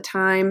Miller, at the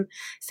time.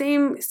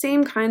 Same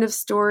kind of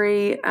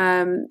story.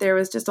 There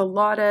was just a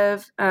lot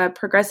of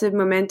progressive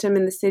momentum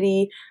in the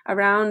city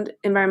around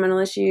environmental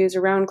issues,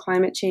 around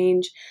climate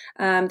change.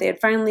 They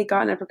had finally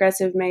gotten a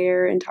progressive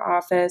mayor into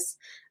office,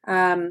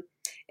 and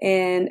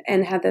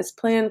had this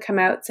plan come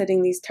out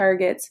setting these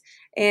targets.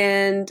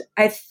 And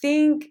I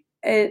think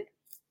they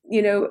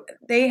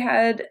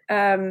had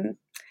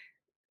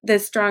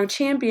this strong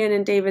champion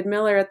in David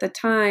Miller at the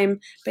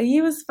time, but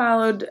he was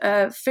followed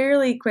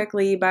fairly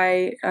quickly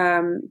by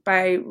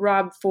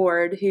Rob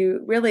Ford, who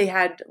really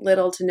had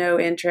little to no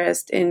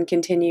interest in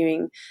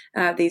continuing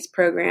these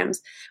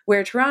programs.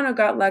 Where Toronto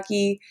got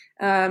lucky,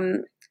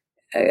 in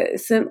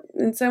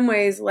some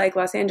ways, like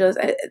Los Angeles,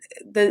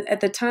 at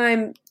the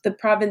time, the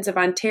province of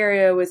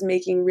Ontario was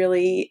making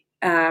really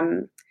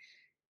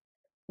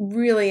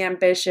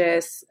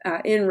ambitious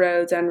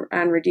inroads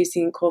on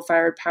reducing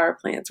coal-fired power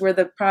plants, where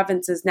the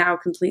province is now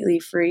completely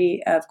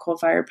free of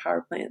coal-fired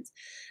power plants.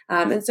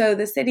 And so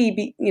the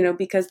city,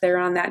 because they're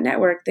on that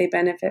network, they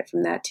benefit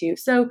from that too.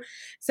 So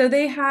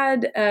they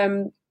had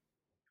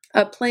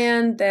a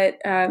plan that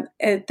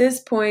at this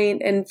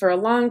point and for a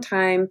long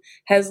time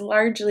has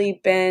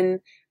largely been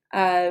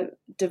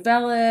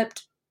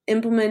developed,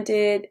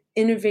 implemented,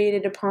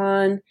 innovated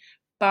upon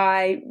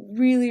by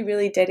really,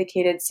 really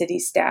dedicated city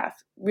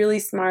staff, really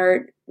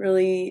smart,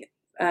 really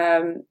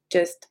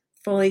just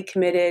fully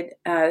committed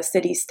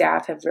city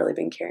staff have really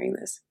been carrying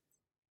this.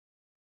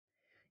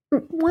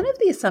 One of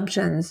the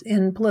assumptions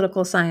in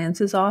political science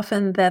is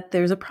often that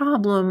there's a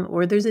problem,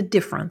 or there's a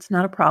difference,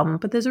 not a problem,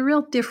 but there's a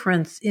real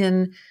difference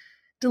in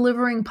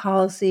delivering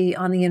policy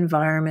on the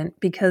environment,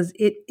 because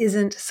it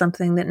isn't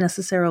something that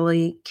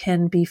necessarily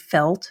can be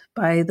felt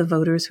by the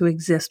voters who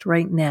exist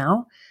right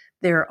now.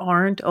 There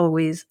aren't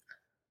always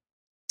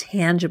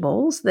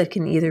tangibles that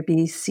can either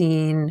be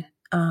seen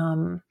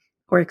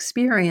or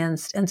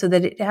experienced. And so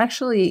that it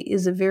actually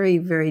is a very,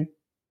 very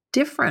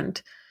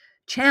different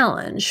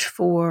challenge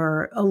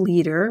for a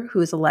leader who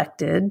is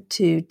elected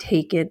to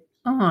take it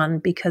on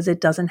because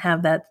it doesn't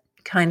have that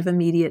kind of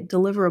immediate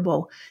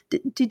deliverable.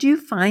 Did you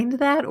find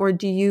that, or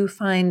do you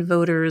find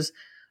voters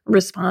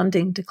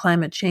responding to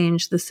climate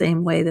change the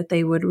same way that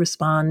they would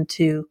respond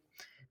to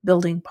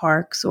building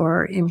parks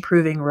or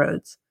improving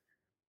roads?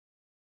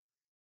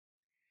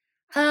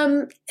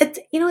 I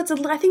think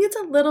it's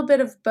a little bit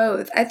of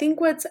both. I think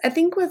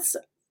what's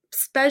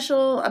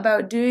special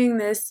about doing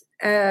this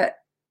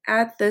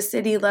at the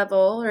city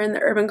level or in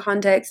the urban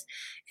context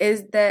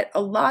is that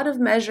a lot of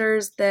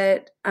measures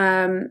that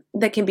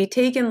can be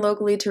taken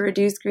locally to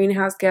reduce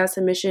greenhouse gas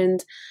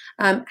emissions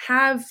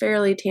have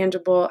fairly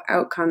tangible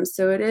outcomes.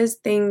 So it is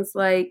things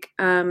like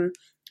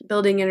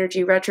building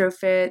energy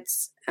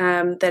retrofits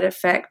that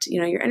affect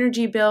your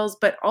energy bills,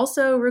 but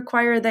also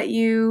require that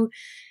you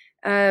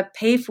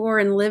pay for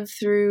and live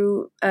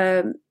through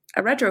a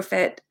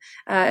retrofit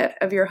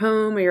of your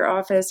home or your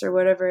office or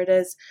whatever it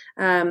is.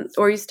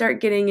 Or you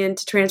start getting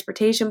into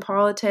transportation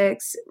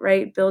politics,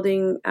 right?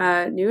 Building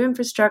new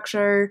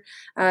infrastructure,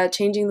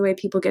 changing the way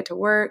people get to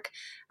work.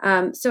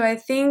 So I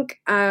think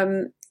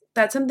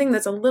that's something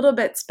that's a little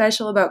bit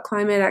special about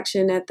climate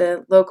action at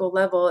the local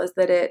level, is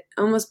that it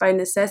almost by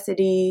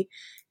necessity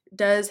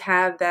does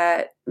have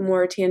that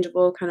more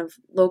tangible kind of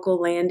local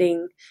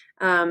landing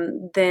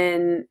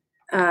than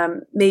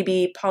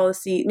maybe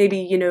policy,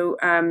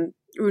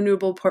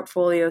 renewable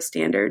portfolio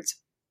standards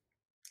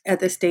at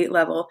the state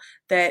level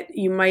that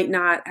you might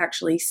not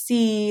actually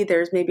see.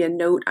 There's maybe a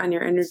note on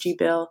your energy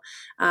bill.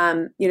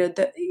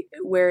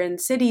 Where in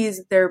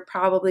cities, they're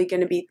probably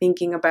going to be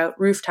thinking about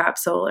rooftop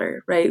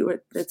solar, right?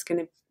 That's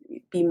going to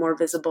be more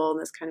visible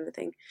and this kind of a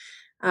thing.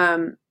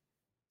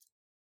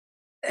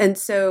 And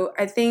so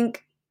I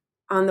think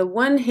on the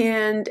one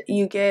hand,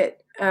 you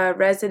get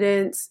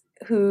residents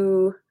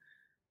who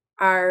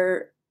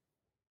are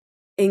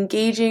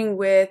engaging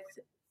with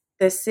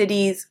the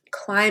city's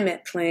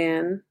climate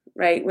plan,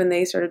 right? When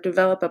they sort of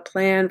develop a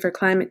plan for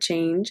climate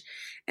change.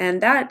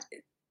 And that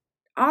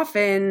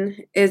often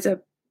is a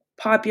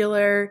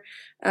popular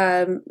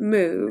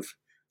move.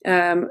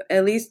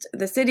 At least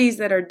the cities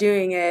that are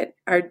doing it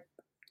are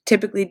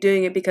typically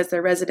doing it because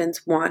their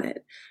residents want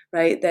it,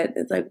 right? That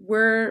it's like,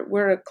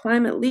 we're a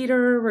climate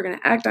leader, we're going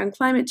to act on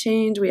climate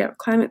change, we have a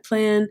climate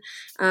plan,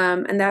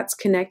 and that's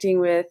connecting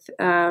with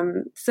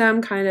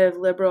some kind of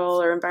liberal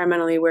or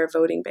environmentally aware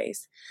voting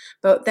base.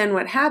 But then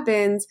what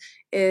happens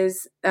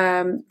is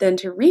then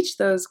to reach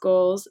those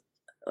goals,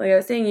 like I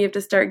was saying, you have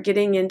to start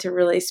getting into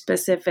really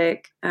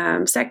specific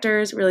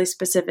sectors, really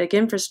specific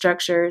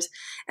infrastructures,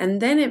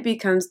 and then it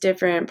becomes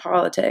different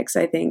politics,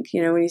 I think,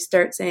 when you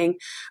start saying,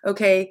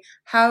 okay,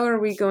 how are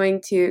we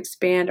going to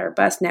expand our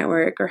bus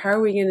network, or how are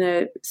we going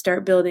to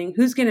start building,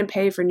 who's going to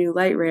pay for new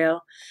light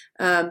rail?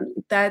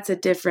 That's a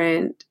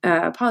different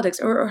politics.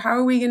 Or how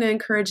are we going to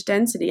encourage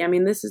density? I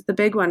mean, this is the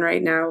big one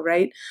right now,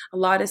 right? A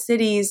lot of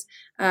cities,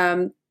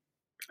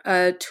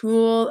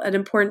 an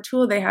important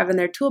tool they have in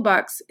their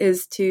toolbox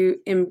is to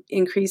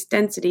increase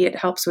density. It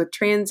helps with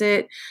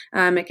transit.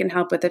 It can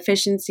help with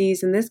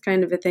efficiencies and this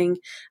kind of a thing,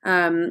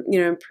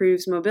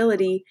 improves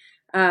mobility.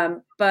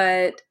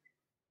 But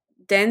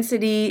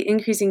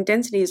increasing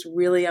density is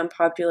really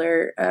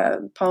unpopular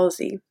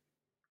policy.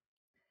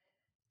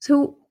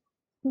 So,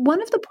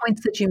 one of the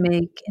points that you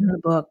make in the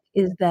book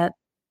is that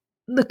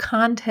the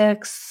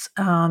contexts,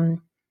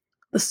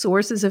 the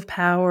sources of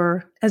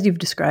power, as you've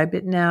described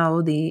it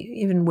now,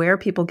 even where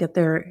people get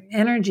their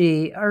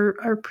energy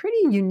are pretty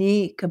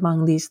unique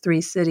among these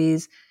three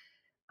cities.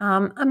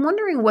 I'm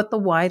wondering what the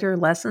wider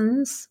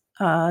lessons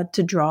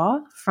to draw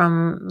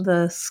from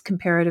this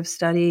comparative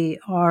study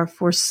are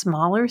for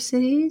smaller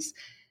cities.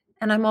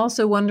 And I'm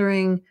also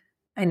wondering,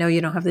 I know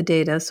you don't have the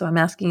data, so I'm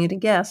asking you to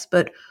guess,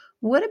 but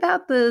what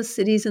about the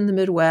cities in the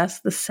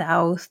Midwest, the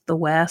South, the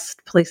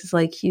West, places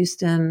like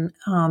Houston?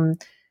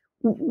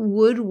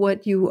 Would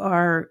what you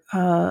are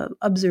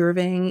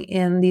observing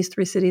in these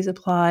three cities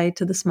apply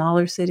to the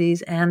smaller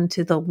cities and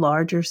to the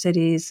larger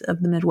cities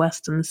of the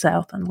Midwest and the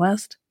South and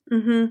West?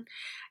 Mm-hmm.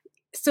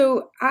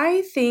 So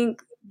I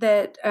think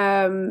that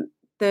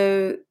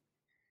the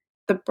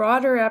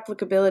broader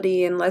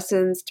applicability and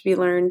lessons to be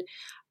learned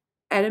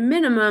at a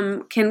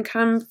minimum can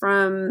come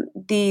from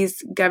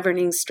these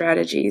governing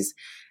strategies,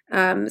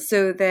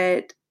 so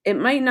that it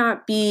might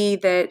not be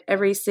that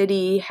every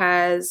city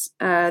has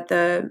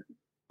the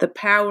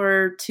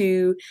power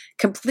to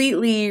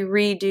completely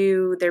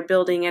redo their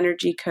building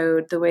energy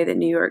code the way that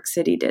New York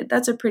City did.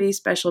 That's a pretty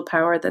special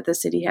power that the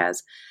city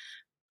has.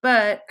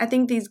 But I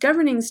think these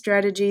governing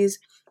strategies,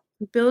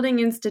 building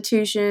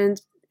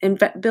institutions,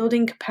 and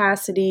building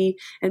capacity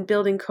and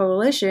building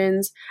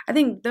coalitions, I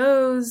think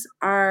those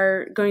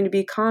are going to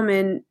be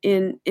common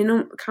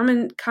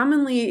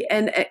commonly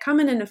and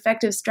common and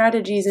effective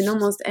strategies in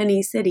almost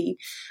any city.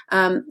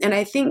 And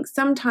I think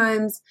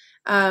sometimes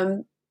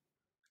that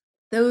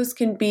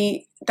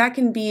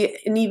can be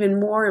an even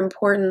more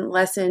important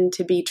lesson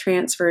to be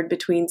transferred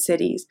between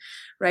cities,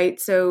 right?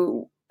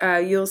 So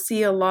you'll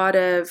see a lot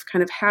of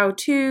kind of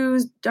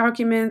how-to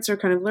documents or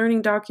kind of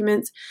learning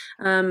documents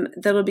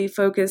that'll be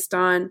focused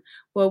on,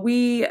 well,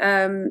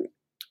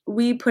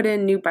 we put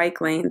in new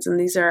bike lanes and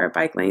these are our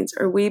bike lanes,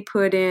 or we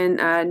put in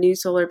new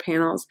solar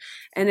panels.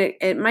 And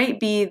it might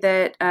be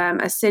that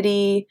a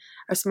city,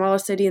 a smaller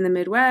city in the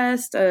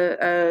Midwest,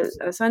 a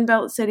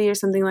Sunbelt city or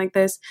something like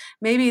this,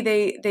 maybe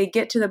they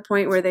get to the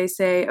point where they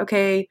say,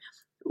 okay,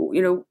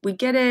 we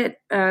get it.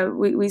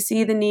 We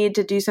see the need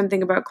to do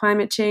something about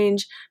climate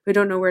change. We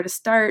don't know where to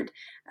start.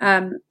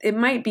 It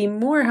might be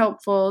more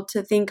helpful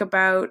to think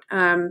about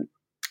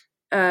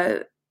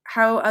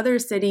how other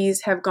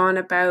cities have gone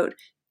about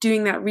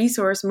doing that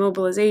resource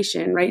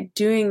mobilization, right?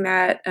 Doing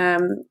that,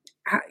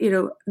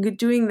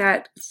 doing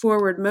that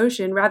forward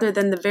motion rather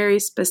than the very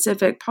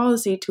specific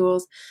policy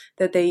tools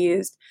that they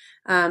used.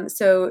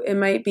 So it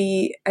might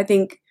be, I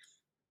think,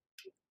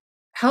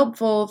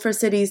 helpful for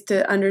cities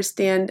to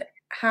understand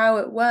how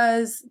it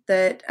was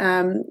that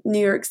New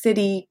York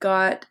City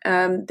got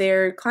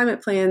their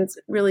climate plans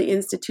really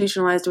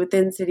institutionalized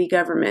within city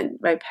government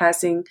by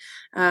passing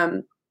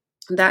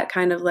that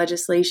kind of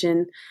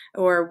legislation,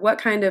 or what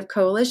kind of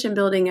coalition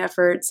building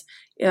efforts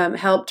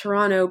helped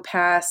Toronto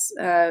pass,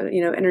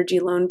 energy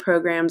loan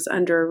programs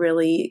under a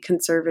really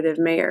conservative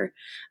mayor,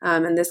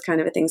 and this kind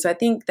of a thing. So I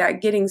think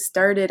that getting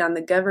started on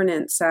the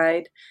governance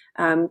side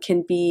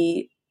can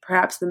be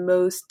perhaps the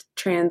most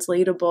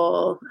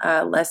translatable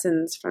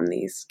lessons from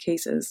these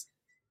cases.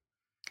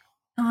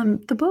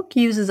 The book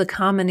uses a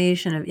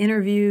combination of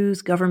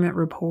interviews, government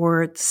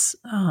reports,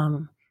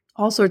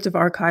 all sorts of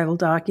archival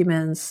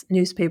documents,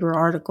 newspaper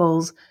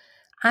articles.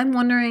 I'm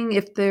wondering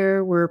if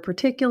there were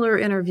particular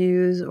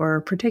interviews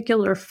or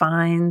particular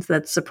finds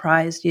that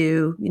surprised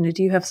you.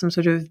 Do you have some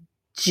sort of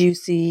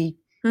juicy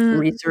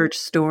research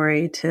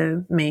story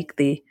to make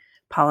the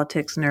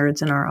politics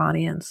nerds in our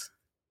audience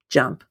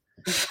jump?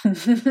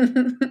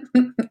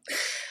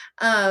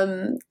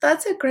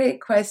 That's a great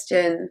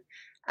question.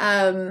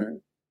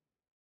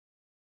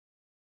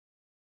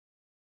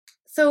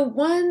 So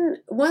one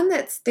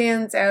that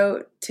stands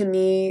out to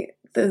me,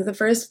 the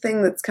first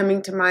thing that's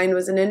coming to mind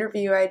was an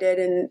interview I did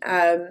in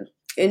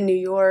New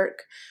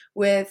York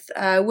with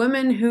a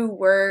woman who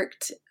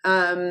worked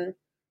in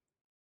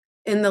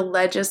the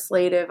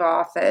legislative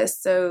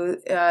office. So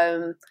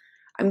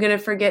I'm going to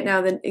forget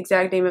now the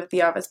exact name of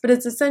the office, but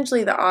it's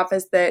essentially the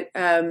office that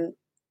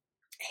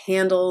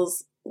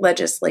handles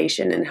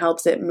legislation and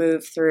helps it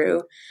move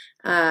through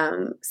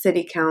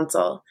city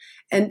council.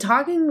 And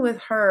talking with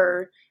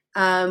her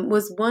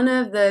was one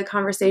of the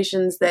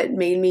conversations that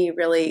made me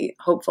really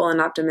hopeful and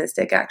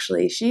optimistic,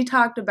 actually. She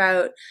talked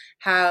about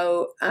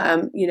how,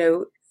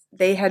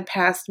 they had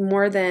passed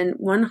more than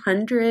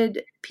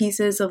 100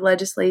 pieces of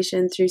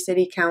legislation through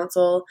city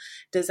council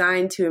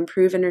designed to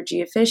improve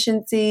energy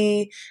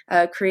efficiency,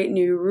 create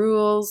new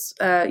rules,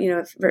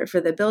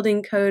 for the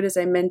building code, as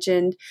I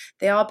mentioned.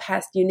 They all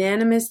passed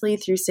unanimously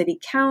through city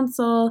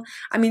council.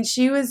 I mean,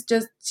 she was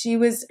just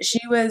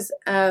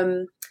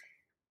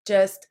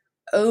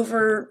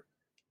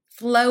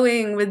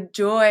overflowing with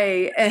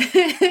joy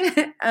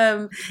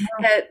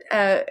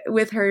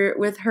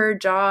with her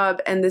job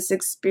and this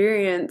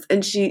experience.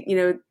 And she,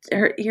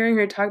 hearing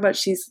her talk about,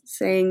 she's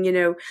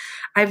saying,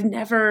 I've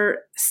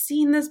never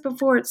seen this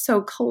before. It's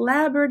so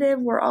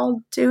collaborative. We're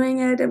all doing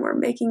it and we're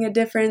making a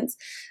difference.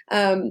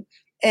 It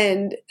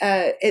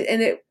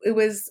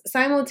was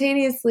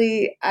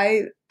simultaneously,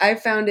 I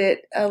found it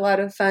a lot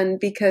of fun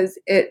because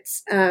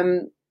it's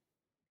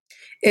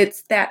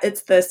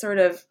the sort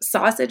of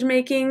sausage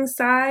making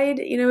side.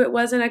 It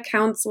wasn't a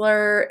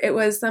counselor. It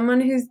was someone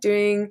who's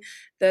doing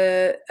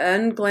the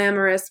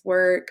unglamorous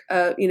work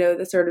of,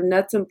 the sort of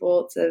nuts and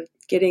bolts of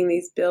getting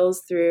these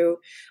bills through,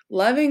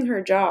 loving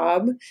her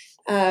job,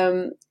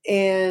 and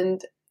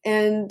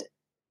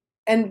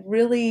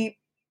really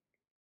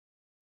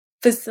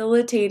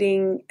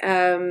facilitating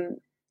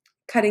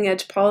cutting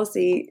edge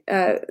policy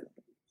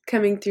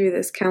coming through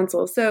this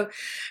council. So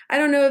I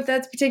don't know if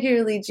that's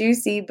particularly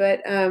juicy, but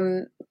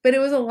it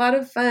was a lot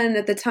of fun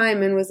at the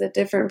time and was a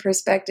different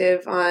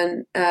perspective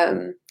on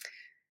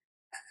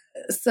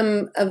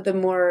some of the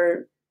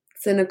more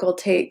cynical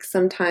takes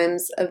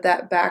sometimes of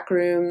that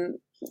backroom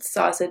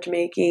sausage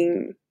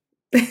making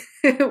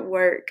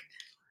work.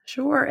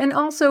 Sure. And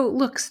also,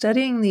 look,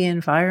 studying the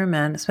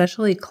environment,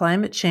 especially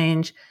climate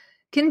change,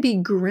 can be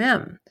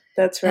grim.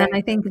 That's right. And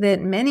I think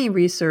that many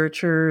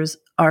researchers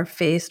are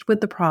faced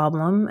with the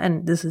problem,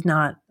 and this is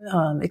not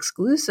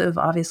exclusive,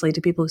 obviously,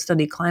 to people who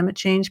study climate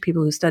change,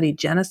 people who study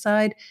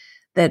genocide,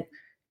 that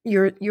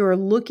you're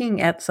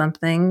looking at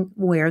something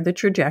where the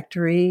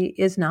trajectory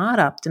is not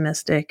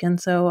optimistic. And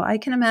so I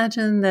can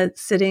imagine that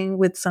sitting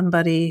with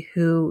somebody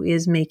who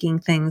is making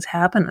things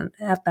happen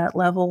at that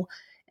level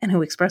and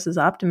who expresses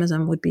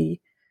optimism would be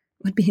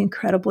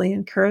incredibly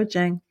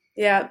encouraging.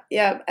 Yeah.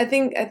 I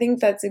think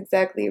that's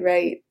exactly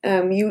right.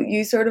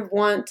 You sort of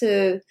want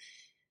to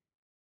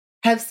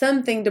have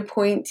something to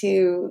point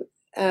to,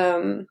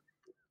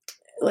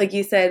 like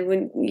you said,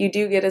 when you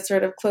do get a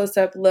sort of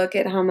close-up look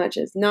at how much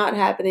is not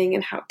happening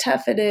and how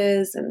tough it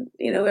is, and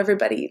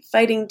everybody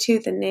fighting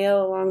tooth and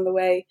nail along the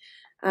way.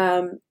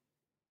 Having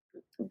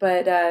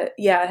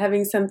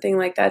something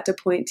like that to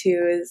point to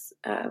is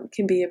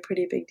can be a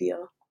pretty big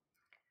deal.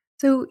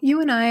 So you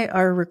and I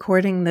are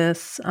recording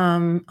this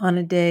on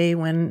a day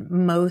when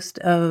most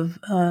of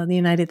the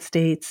United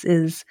States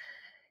is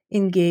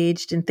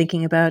engaged in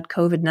thinking about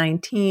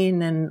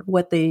COVID-19 and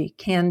what they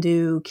can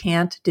do,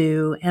 can't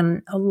do.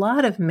 And a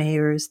lot of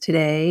mayors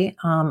today,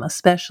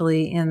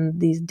 especially in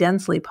these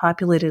densely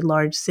populated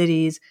large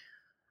cities,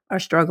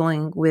 are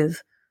struggling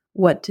with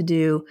what to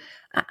do.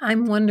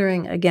 I'm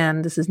wondering, again,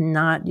 I know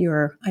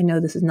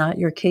this is not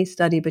your case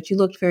study, but you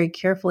looked very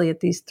carefully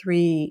at these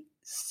three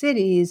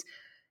cities.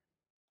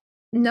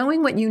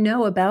 Knowing what you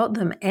know about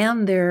them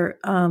and their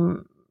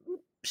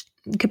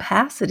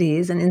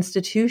capacities and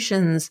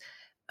institutions,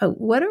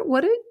 what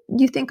do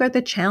you think are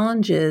the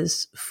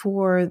challenges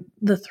for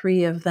the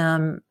three of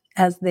them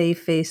as they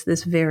face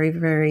this very,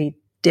 very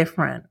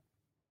different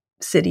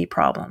city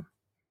problem?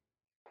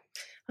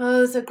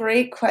 Oh, that's a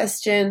great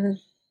question.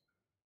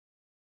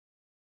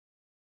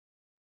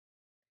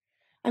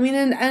 I mean,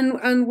 and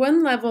on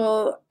one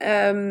level,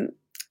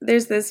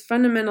 there's this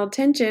fundamental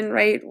tension,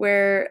 right,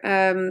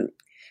 where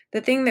the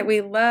thing that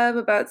we love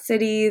about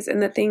cities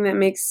and the thing that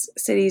makes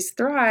cities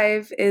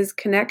thrive is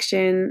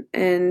connection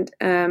and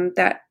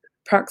that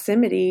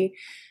proximity.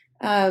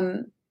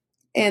 Um,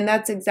 and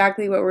that's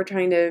exactly what we're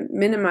trying to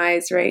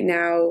minimize right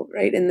now,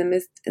 right in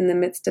the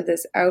midst of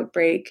this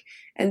outbreak.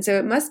 And so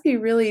it must be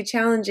really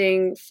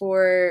challenging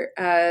for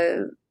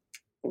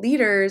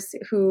leaders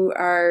who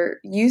are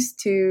used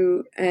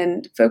to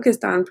and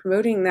focused on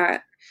promoting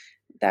that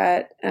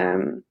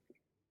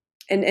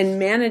and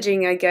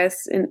managing, I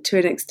guess, to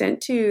an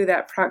extent too,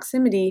 that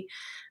proximity,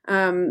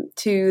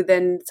 to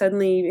then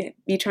suddenly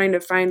be trying to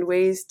find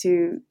ways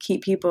to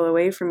keep people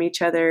away from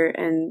each other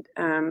and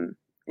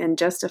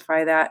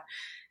justify that.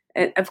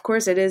 And of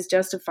course, it is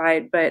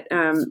justified, but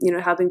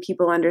helping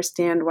people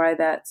understand why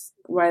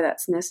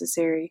that's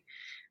necessary.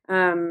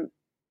 And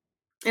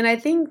I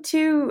think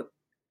too,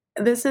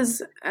 this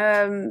is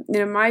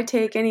my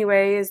take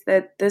anyway, is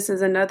that this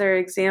is another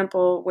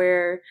example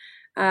where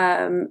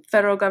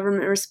federal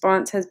government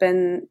response has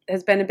been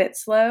a bit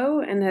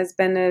slow and has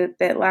been a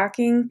bit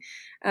lacking,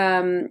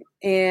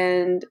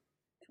 and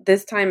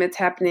this time it's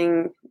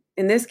happening.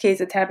 In this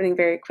case, it's happening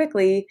very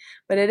quickly,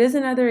 but it is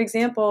another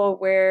example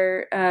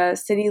where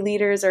city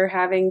leaders are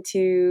having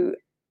to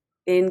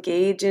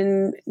engage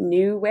in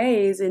new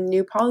ways in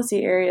new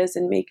policy areas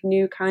and make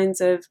new kinds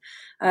of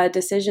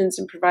decisions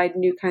and provide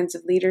new kinds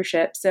of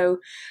leadership. So,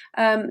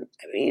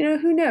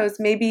 who knows?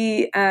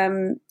 Maybe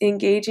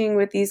engaging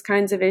with these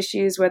kinds of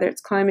issues, whether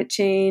it's climate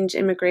change,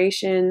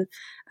 immigration,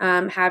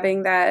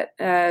 having that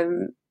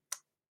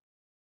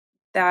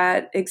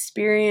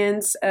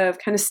experience of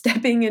kind of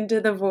stepping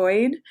into the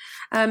void,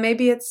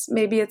 maybe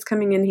it's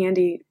coming in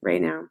handy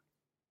right now.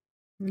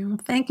 Well,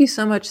 thank you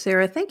so much,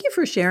 Sarah. Thank you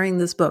for sharing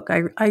this book.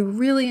 I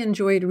really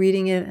enjoyed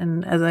reading it,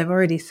 and as I've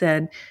already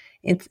said,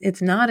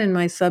 it's not in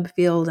my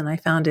subfield, and I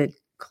found it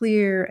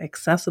clear,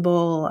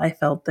 accessible. I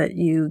felt that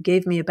you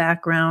gave me a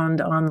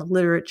background on the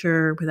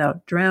literature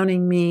without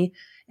drowning me,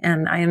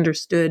 and I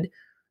understood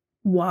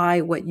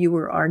why what you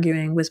were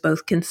arguing was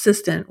both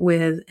consistent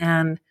with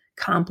and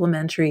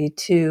complementary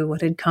to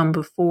what had come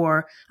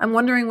before. I'm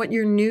wondering what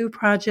your new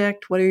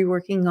project, what are you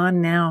working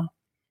on now?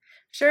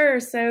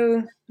 Sure.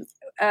 So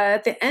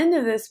at the end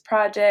of this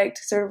project,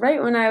 sort of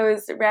right when I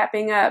was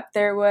wrapping up,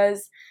 there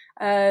was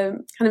a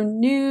kind of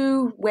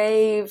new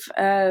wave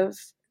of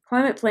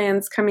climate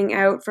plans coming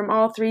out from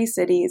all three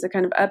cities, a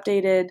kind of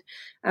updated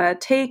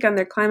take on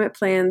their climate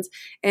plans.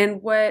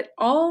 And what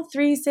all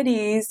three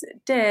cities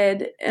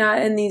did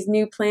in these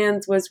new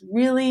plans was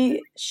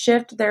really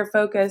shift their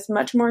focus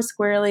much more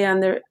squarely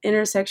on the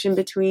intersection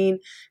between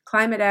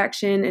climate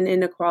action and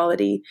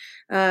inequality.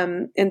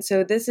 And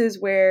so this is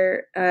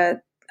where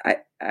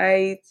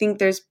I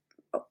think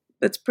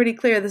it's pretty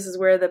clear this is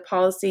where the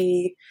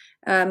policy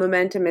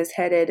momentum is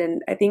headed,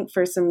 and I think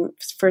for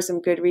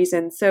some good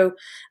reasons. So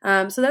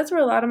that's where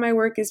a lot of my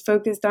work is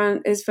focused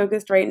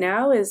right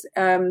now, is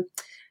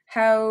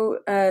how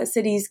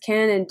cities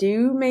can and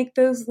do make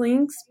those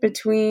links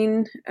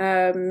between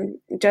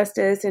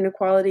justice,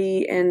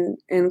 inequality,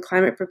 and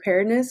climate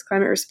preparedness,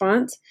 climate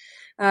response.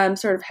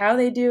 Sort of how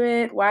they do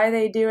it, why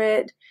they do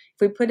it.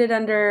 If we put it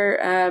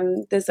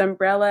under this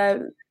umbrella,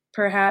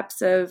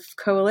 perhaps, of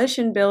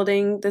coalition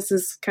building, this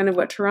is kind of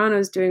what Toronto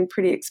is doing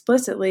pretty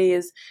explicitly,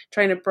 is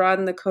trying to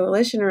broaden the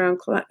coalition around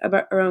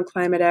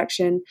climate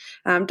action.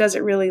 Does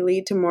it really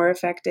lead to more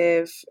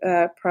effective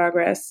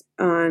progress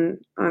on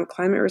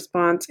climate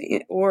response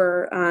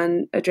or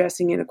on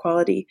addressing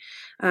inequality?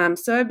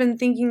 So I've been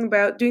thinking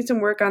about doing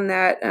some work on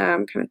that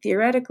kind of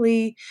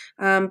theoretically,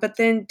 but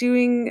then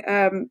doing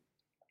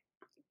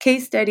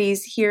case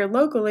studies here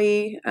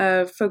locally,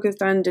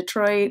 focused on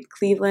Detroit,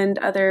 Cleveland,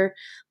 other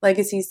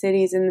legacy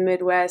cities in the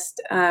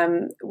Midwest,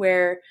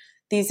 where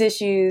these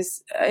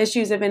issues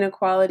of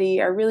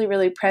inequality are really,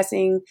 really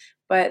pressing,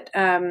 but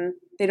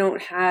they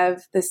don't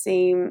have the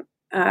same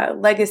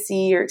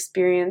legacy or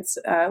experience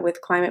with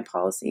climate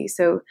policy.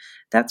 So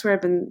that's where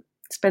I've been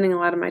spending a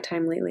lot of my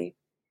time lately.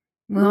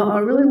 Well,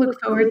 I'll really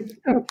look forward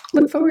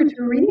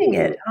to reading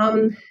it.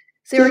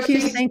 Sara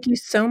Hughes, thank you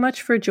so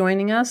much for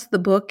joining us. The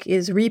book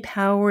is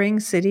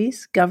Repowering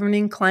Cities,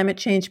 Governing Climate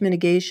Change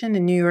Mitigation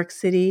in New York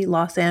City,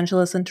 Los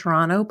Angeles, and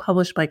Toronto,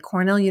 published by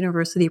Cornell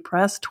University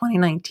Press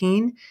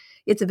 2019.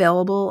 It's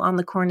available on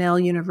the Cornell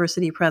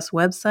University Press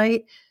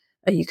website.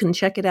 You can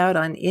check it out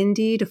on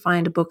Indie to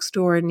find a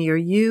bookstore near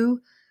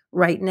you.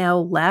 Right now,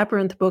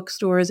 Labyrinth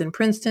Bookstores in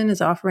Princeton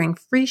is offering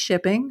free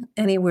shipping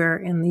anywhere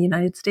in the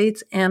United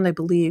States and I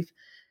believe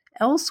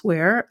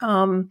elsewhere.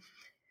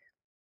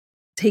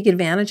 Take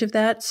advantage of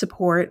that,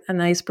 support a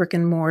nice brick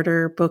and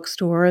mortar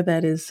bookstore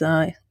that is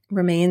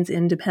remains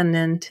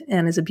independent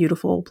and is a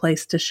beautiful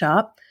place to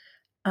shop.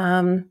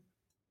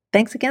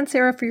 Thanks again,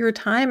 Sara, for your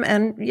time.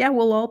 And yeah,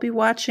 we'll all be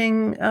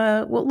watching.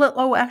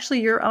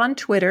 Actually, you're on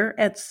Twitter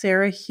at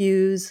Sara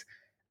Hughes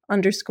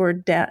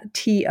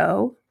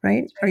 _TO,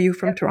 right? Are you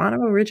from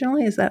Toronto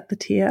originally? Is that the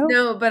TO?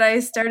 No, but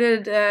I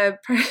started,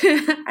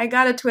 I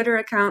got a Twitter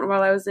account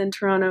while I was in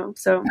Toronto.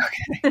 So,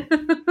 okay.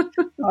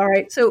 All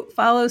right. So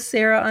follow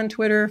Sara on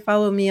Twitter,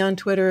 follow me on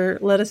Twitter.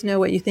 Let us know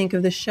what you think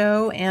of the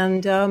show.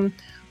 And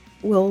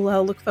we'll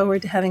look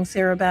forward to having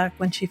Sara back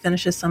when she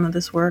finishes some of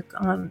this work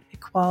on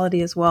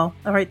equality as well.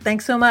 All right.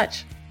 Thanks so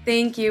much.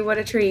 Thank you. What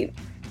a treat.